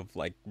of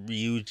like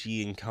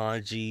Ryuji and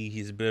Kanji.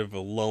 He's a bit of a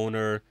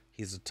loner.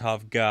 He's a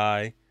tough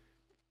guy,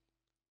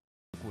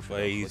 故事 but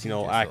的核 he's, 心 you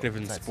know, 角 active 色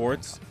in 再次登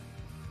sports. 场。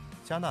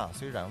加纳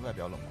虽然外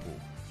表冷酷，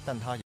但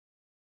他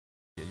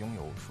也拥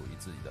有属于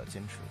自己的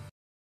坚持。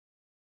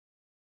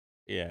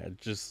 Yeah,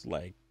 just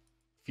like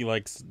feel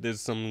like there's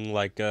something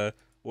like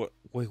what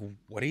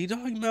are you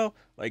talking about?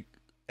 Like,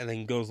 and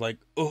then goes like,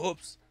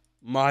 oops,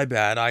 my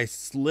bad, I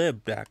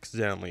slipped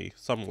accidentally,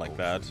 something like 有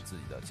that. 属于自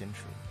己的坚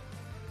持。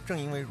正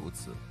因为如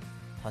此，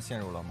他陷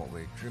入了某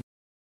位知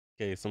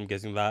Okay, so I'm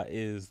guessing that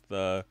is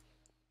the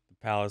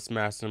palace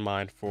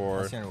mastermind 他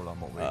for 陷入了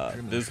某位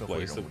知名 this 社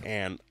会 place, 人物。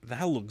 and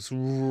that looks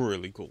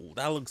really cool.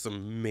 That looks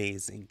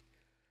amazing.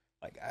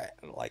 Like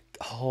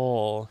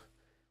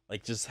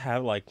just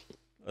have like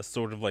a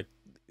sort of like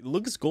it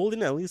looks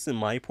golden, at least in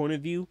my point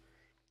of view.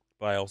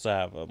 But I also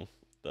have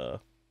the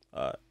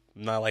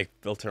not like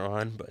filter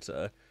on, but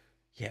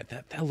yeah,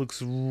 that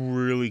looks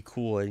really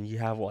cool. And you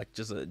have like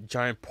just a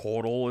giant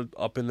portal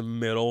up in the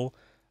middle.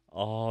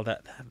 Oh,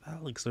 that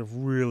looks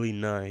really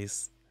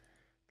nice.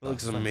 That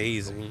looks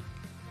amazing.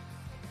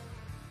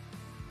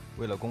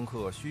 为了攻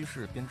克虚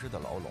实编织的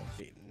牢笼，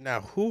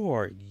 Now, who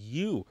are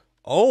you?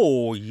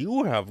 Oh,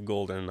 you have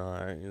golden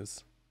eyes.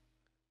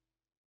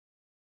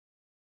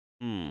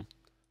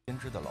 编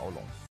织的牢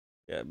笼。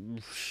 Yeah,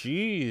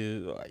 she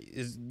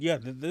is. Yeah,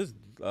 this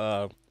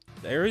the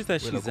areas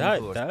that she's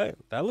at,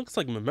 that looks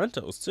like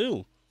mementos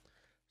too.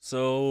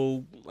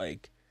 So,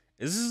 like,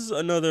 is this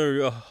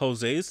another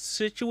Jose's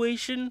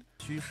situation?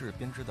 虚实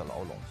编织的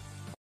牢笼。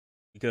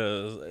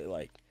 Because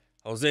like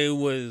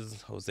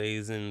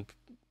Jose's in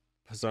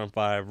Persona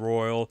 5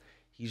 Royal.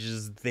 He's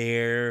just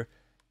there.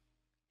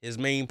 His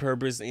main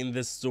purpose in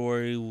this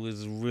story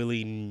was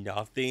really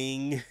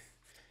nothing.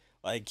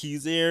 Like,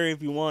 he's there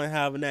if you want to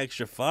have an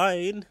extra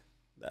fight.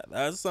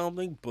 That's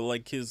something. But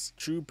like, his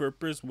true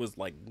purpose was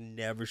like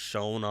never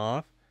shown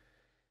off.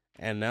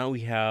 And now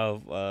we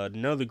have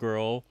another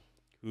girl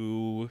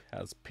who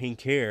has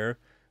pink hair,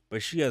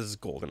 but she has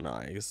golden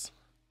eyes.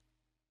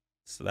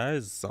 So that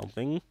is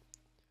something.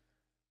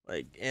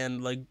 Like,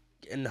 and like,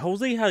 and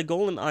Jose had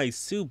golden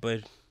eyes too,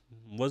 but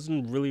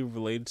wasn't really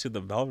related to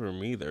the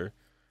Valorem either.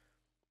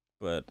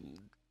 But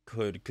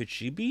could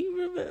she be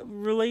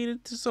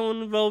related to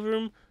someone in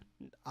Valorem?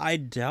 I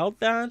doubt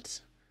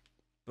that.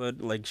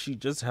 But like she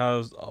just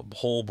has a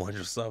whole bunch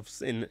of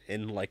stuff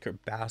in like her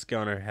basket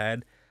on her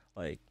head.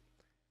 Like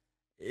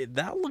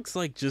that looks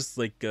like just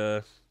like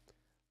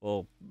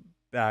well,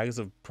 bags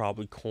of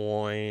probably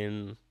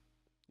coin.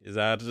 Is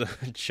that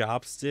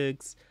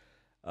chopsticks?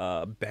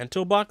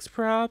 Bento box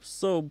perhaps.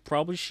 So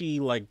probably she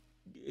like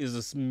is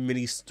this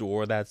mini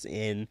store that's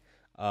in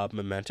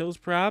mementos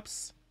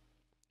perhaps.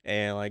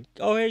 And like,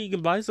 oh hey, you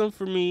can buy some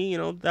for me. You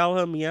know that'll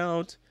help me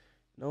out.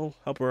 You know,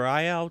 help her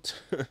eye out.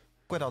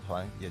 怪盗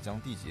团也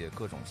将缔结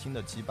各种新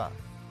的羁绊，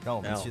让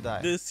我们 Now 期待。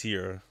 this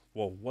here,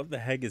 well, what the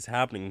heck is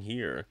happening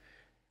here?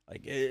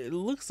 Like it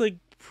looks like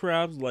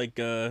perhaps like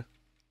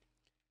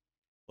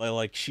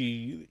like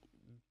she.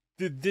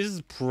 This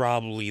is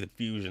probably the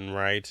fusion,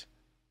 right?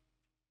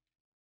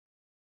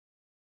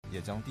 也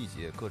将缔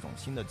结各种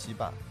新的羁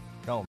绊，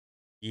让我们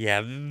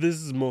Yeah, this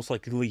is most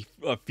likely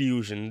a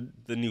fusion,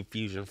 the new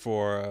fusion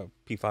for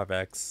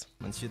P5X.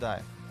 期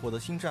待获得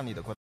新战力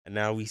的怪 And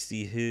now we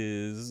see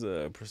his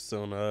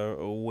persona 羁绊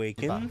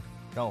awaken.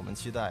 让我们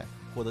期待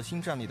获得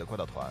新战力的怪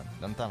盗团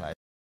能带来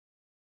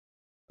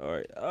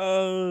Alright,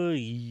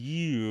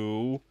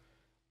 you.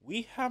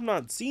 We have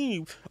not seen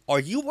you. Are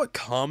you a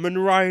common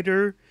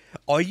rider?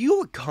 Are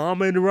you a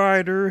common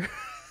rider?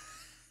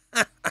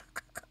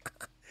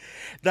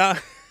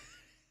 That.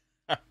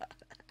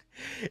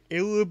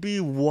 It would be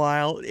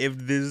wild if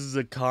this is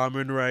a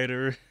common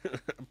rider,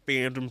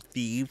 Phantom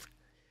Thief.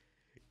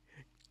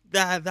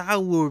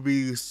 That would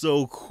be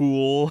so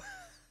cool.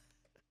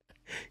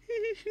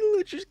 He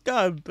just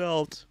got a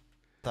belt.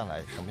 带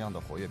来什么样的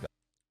活跃表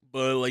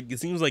But like it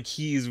seems like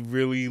he's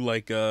really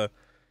like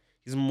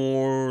he's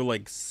more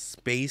like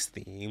space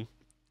theme,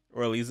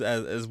 or at least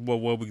as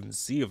what we can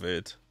see of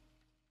it.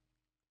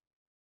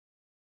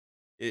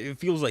 It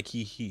feels like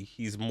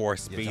he's more 也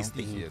space 将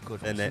缔结 theme 各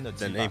种 than 新的羁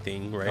than 绊，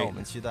 anything, 让我 right?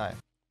 们期待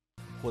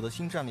获得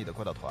新战力的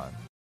怪盗团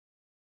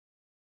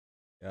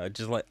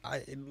Just like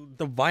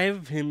the vibe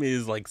of him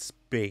is like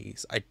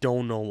space. I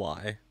don't know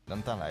why.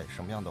 能带来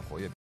什么样的活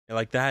跃 And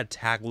like that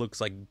attack looks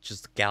like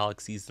just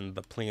galaxies and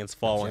the planets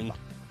表 falling. 现吧。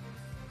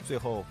最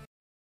后，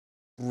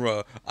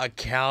 Bruh, a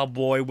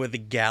cowboy with a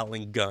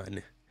Gatling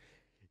gun.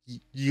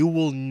 You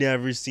will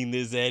never see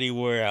this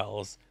anywhere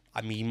else.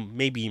 I mean,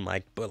 maybe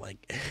Mike, but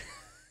like,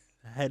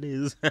 that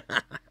is.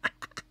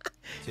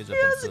 接着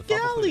本次发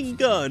布会的期 Gatling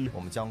gun 间，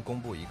我们将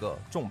公布一个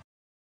重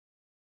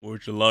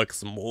Would you like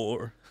some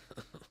more?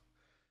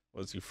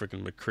 What's you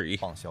freaking McCree?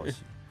 磅消息。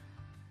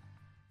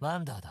ワ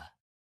ンダーだ。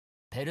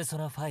ペルソ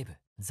ナ5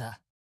ザ・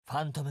フ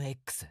ァントム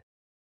X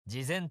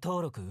事前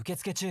登録受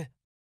付中。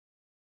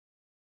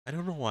 I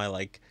don't know why,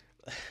 like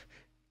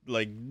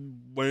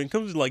when it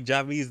comes to like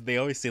Japanese, they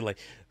always say like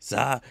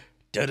 "sa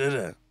da da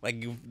da."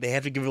 Like they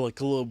have to give it like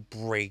a little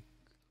break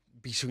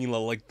between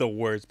like the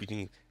words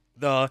between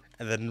the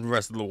and then the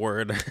rest of the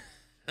word.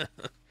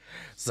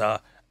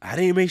 The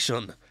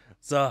animation,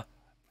 the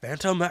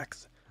Phantom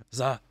X,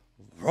 the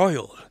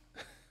Royal.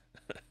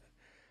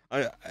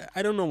 I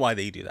don't know why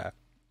they do that.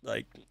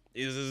 Like,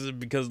 is it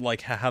because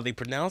like how they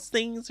pronounce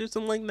things or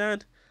something like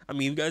that? I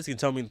mean, you guys can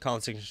tell me in the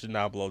comment section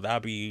down below.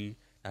 That'd be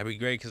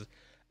great because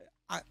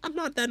I'm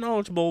not that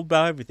knowledgeable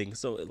about everything.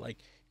 So like,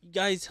 you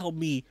guys help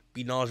me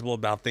be knowledgeable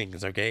about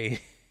things, okay?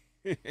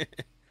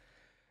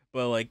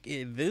 But like,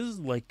 this is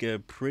like a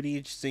pretty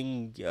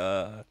interesting,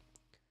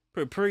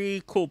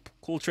 pretty cool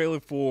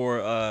trailer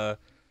for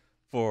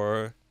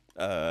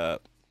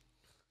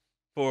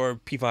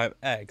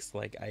P5X.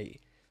 Like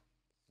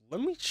let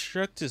me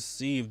check to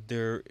see if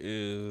there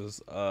is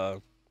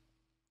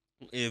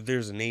if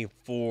there's a name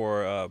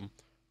for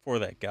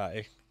that guy.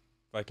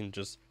 If I can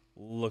just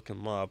look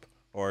him up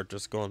or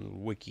just go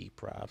on wiki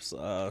perhaps.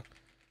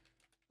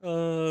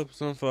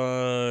 Persona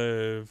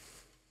 5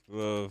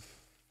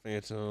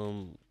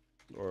 Phantom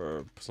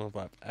or Persona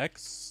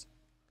 5X.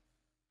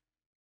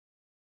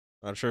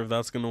 Not sure if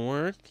that's gonna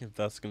work, if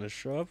that's gonna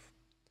show up.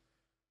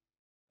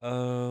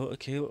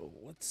 Okay,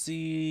 let's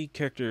see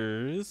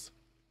characters.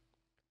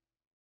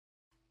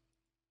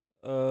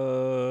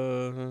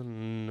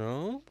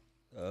 Nope.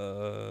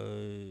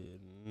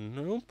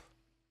 Nope.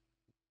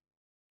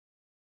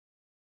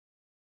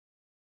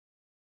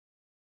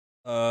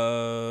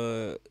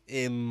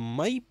 It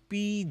might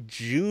be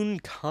Jun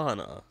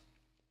Kana.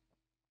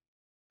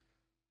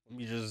 Let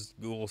me just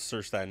Google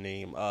search that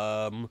name.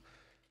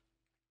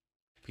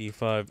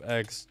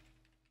 P5X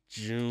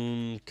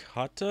Jun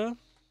Kata?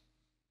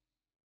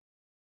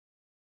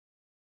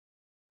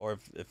 Or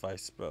if I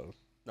spell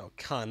no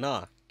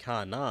Kana.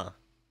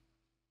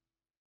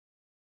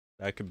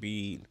 That could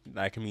mean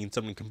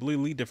something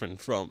completely different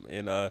from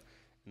in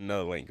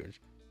another language.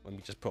 Let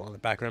me just put on the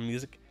background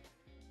music.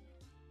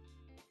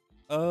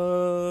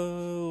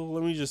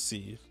 Let me just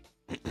see.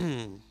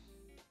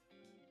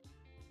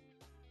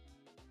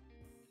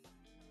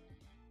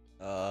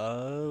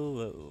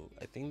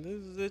 I think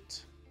this is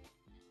it.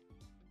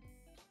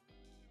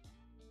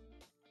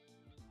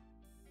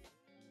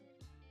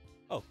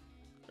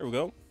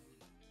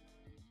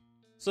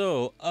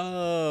 So,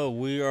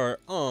 we are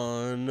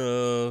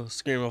on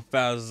Scream of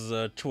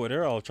Faz's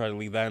Twitter. I'll try to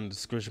leave that in the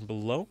description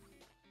below.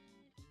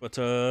 But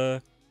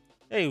hey,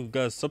 we've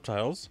got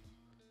subtitles.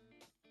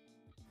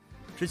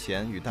 之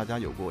前与大家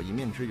有过一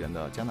面之缘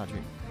的加纳俊，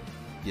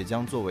也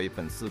将作为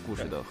本次故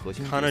事的核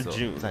心角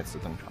色再次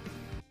登场。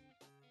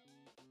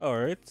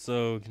Alright,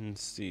 so you can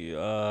see,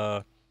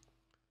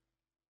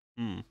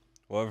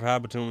 whatever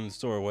happened to him in the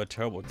store, what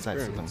terrible experience. 再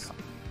次登场。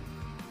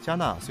加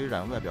纳虽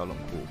然外表冷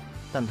酷，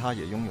但他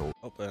也拥有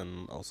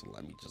and also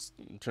let me just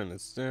turn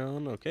this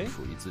down, okay?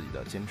 属于自己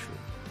的坚持。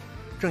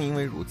正因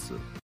为如此，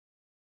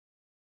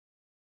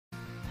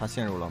他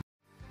陷入了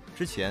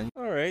之前。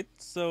Alright,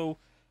 so,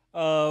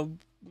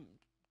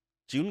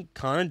 June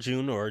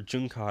or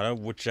Junkata,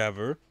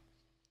 whichever.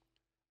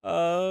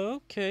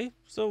 Okay,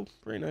 so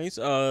very nice.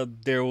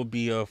 There will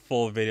be a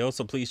full video,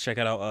 so please check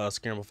out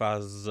Scramble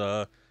Fast's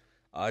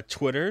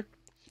Twitter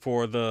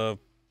for the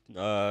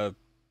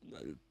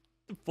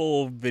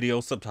full video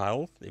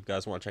subtitle if you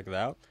guys want to check it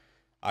out.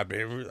 I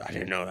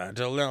didn't know that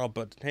until now,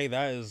 but hey,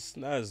 that is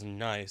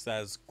nice.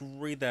 That is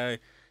great. That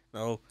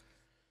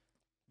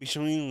be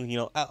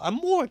showing I'm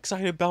more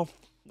excited about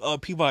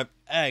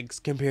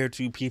P5X compared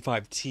to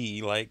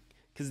P5T, like,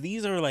 because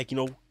these are like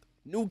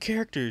new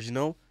characters.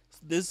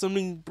 There's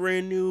something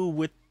brand new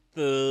with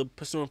the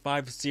Persona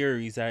 5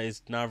 series that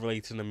is not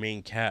related to the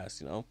main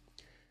cast.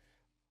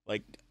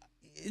 Like,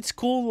 it's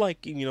cool.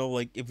 Like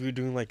like if you're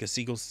doing like a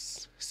sequel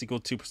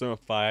to Persona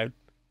 5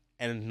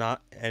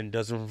 and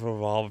doesn't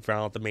revolve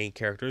around the main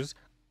characters.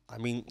 I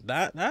mean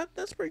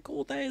that's pretty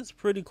cool. That is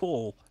pretty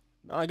cool.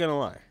 Not gonna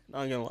lie.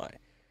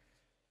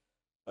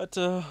 But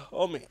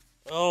oh man,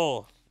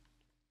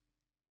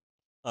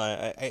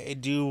 I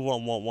do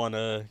want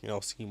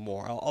to see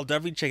more. I'll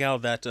definitely check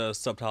out that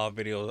subtitle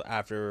video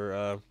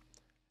after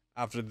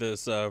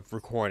this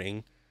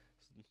recording,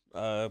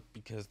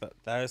 because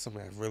that is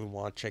something I really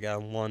want to check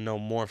out. I want to know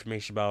more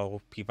information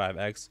about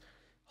P5X.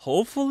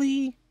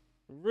 Hopefully,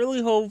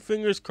 really hope,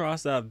 fingers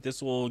crossed, that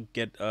this will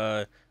get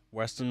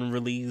Western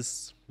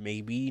release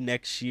maybe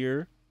next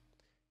year.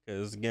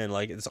 Because again,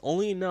 like, it's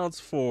only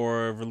announced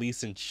for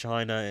release in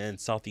China and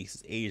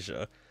Southeast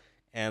Asia.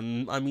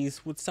 And I mean,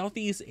 with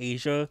Southeast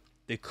Asia,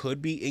 there could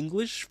be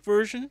English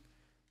version.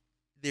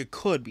 There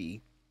could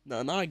be.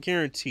 No, not a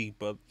guarantee,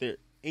 but their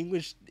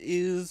English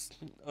is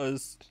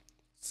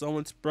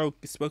someone's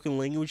spoken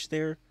language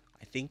there,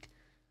 I think.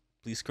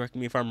 Please correct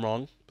me if I'm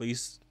wrong.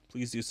 Please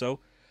do so.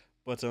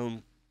 But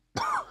oh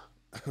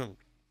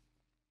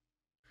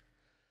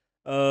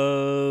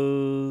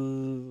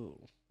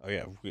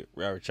yeah, we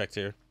already checked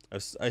here.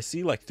 I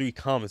see like 3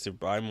 comments here,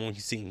 but I'm only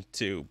seeing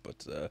 2.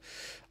 But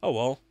oh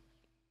well.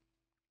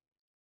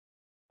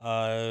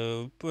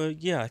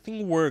 But yeah, I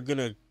think we're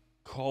gonna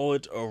call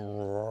it a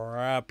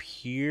wrap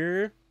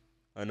here.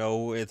 I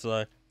know it's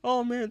like,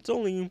 oh man,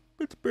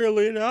 it's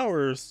barely an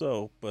hour or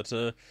so, but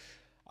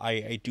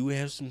I do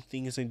have some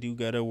things I do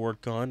gotta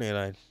work on, and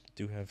I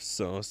do have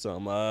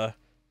something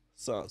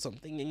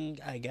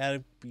I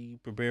gotta be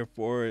prepared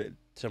for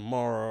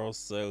tomorrow.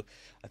 So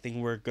I think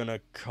we're gonna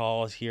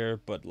call it here.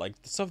 But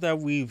like the stuff that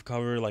we've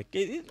covered, like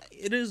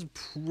it is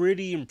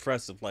pretty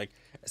impressive. Like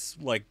it's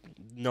like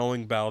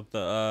knowing about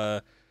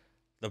the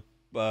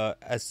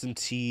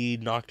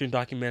SMT Nocturne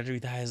documentary.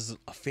 That is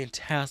a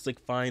fantastic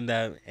find,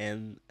 that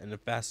and a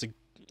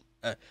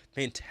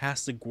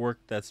fantastic work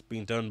that's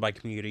being done by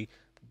community.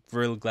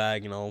 Really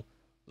glad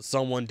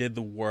someone did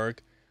the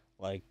work.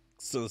 Like,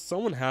 so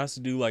someone has to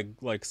do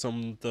like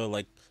some of the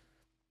like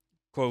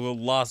quote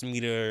lost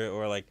media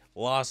or like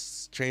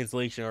lost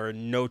translation or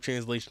no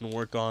translation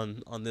work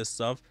on this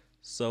stuff,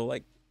 so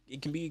like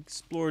it can be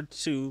explored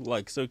too,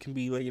 like, so it can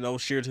be like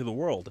shared to the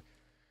world.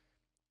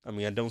 I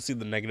mean, I don't see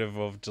the negative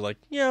of just like,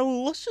 yeah,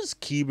 well, let's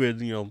just keep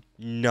it,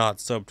 not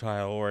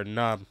subtitle or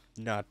not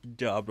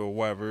dubbed or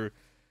whatever.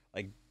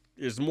 Like,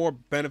 there's more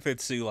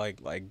benefits to like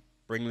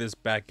bring this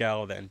back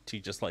out than to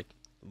just like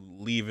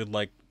leave it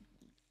like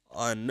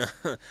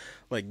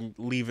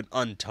leave it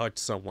untouched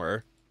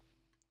somewhere.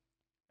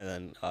 And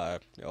then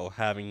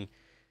having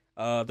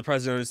the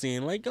president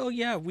saying like, oh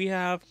yeah, we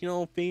have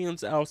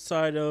fans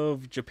outside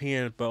of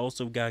Japan, but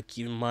also gotta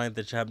keep in mind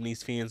that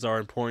Japanese fans are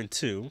important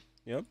too.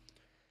 Yep.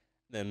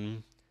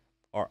 Then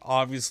are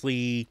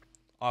obviously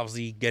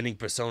getting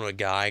Persona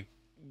guy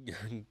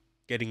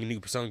getting a new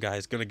Persona guy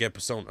is gonna get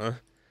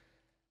Persona.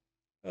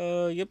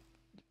 Yep.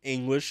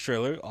 English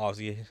trailer,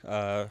 obviously,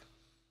 that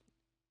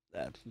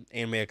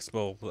Anime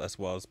Expo, as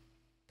well as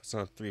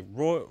Persona 3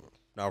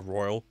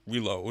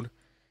 Reload,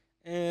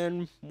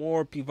 and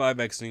more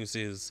P5X news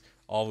is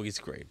always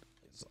great.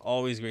 It's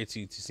always great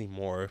to see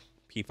more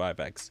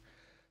P5X.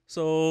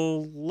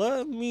 So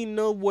let me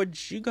know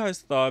what you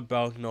guys thought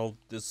about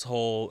this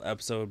whole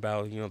episode,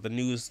 about the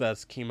news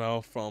that's came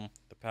out from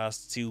the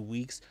past 2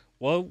 weeks.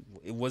 Well,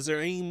 was there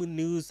any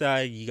news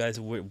that you guys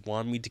would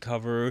want me to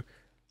cover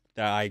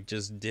that I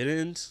just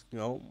didn't?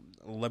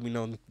 Let me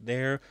know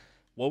there.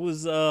 What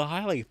was a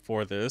highlight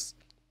for this?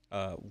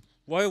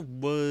 What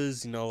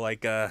was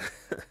like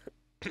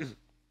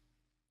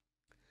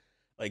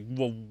Like,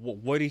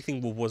 what do you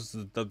think was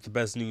the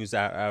best news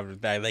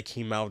that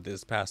came out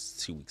this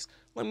past 2 weeks?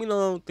 Let me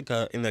know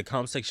in the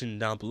comment section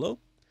down below.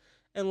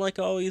 And like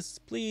always,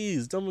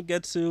 please don't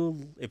forget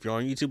to, if you're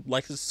on YouTube,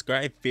 like,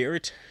 subscribe,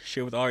 favorite,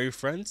 share with all your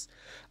friends.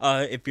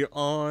 If you're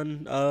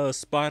on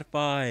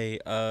Spotify,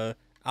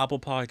 Apple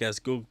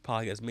Podcasts, Google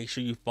Podcasts, make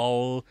sure you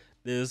follow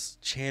this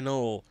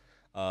channel.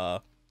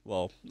 Well,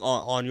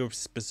 on your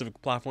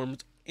specific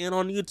platforms, and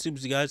on YouTube,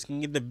 so you guys can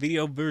get the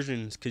video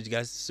versions, so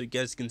you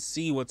guys can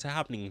see what's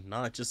happening,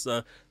 not just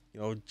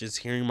just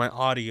hearing my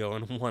audio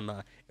and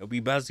whatnot. It'll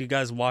be best if you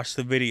guys watch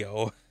the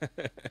video.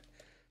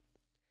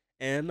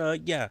 And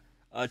yeah,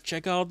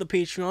 check out the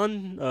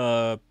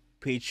Patreon,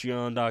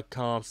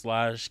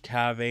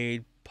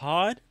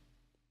 patreon.com/CavePod.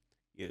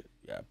 Yeah,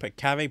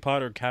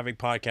 CavePod or Cave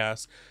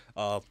Podcast.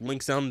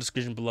 Links down in the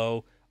description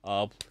below.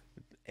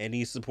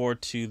 Any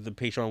support to the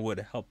Patreon would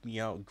help me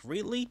out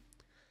greatly.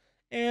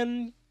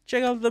 And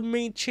check out the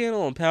main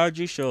channel on Power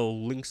G Show.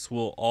 Links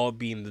will all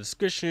be in the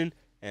description,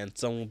 and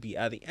some will be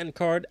at the end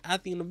card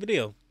at the end of the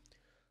video.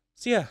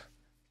 So yeah,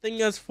 thank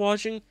you guys for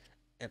watching,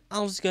 and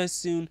I'll see you guys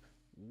soon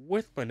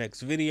with my next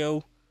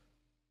video.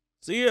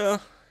 See ya!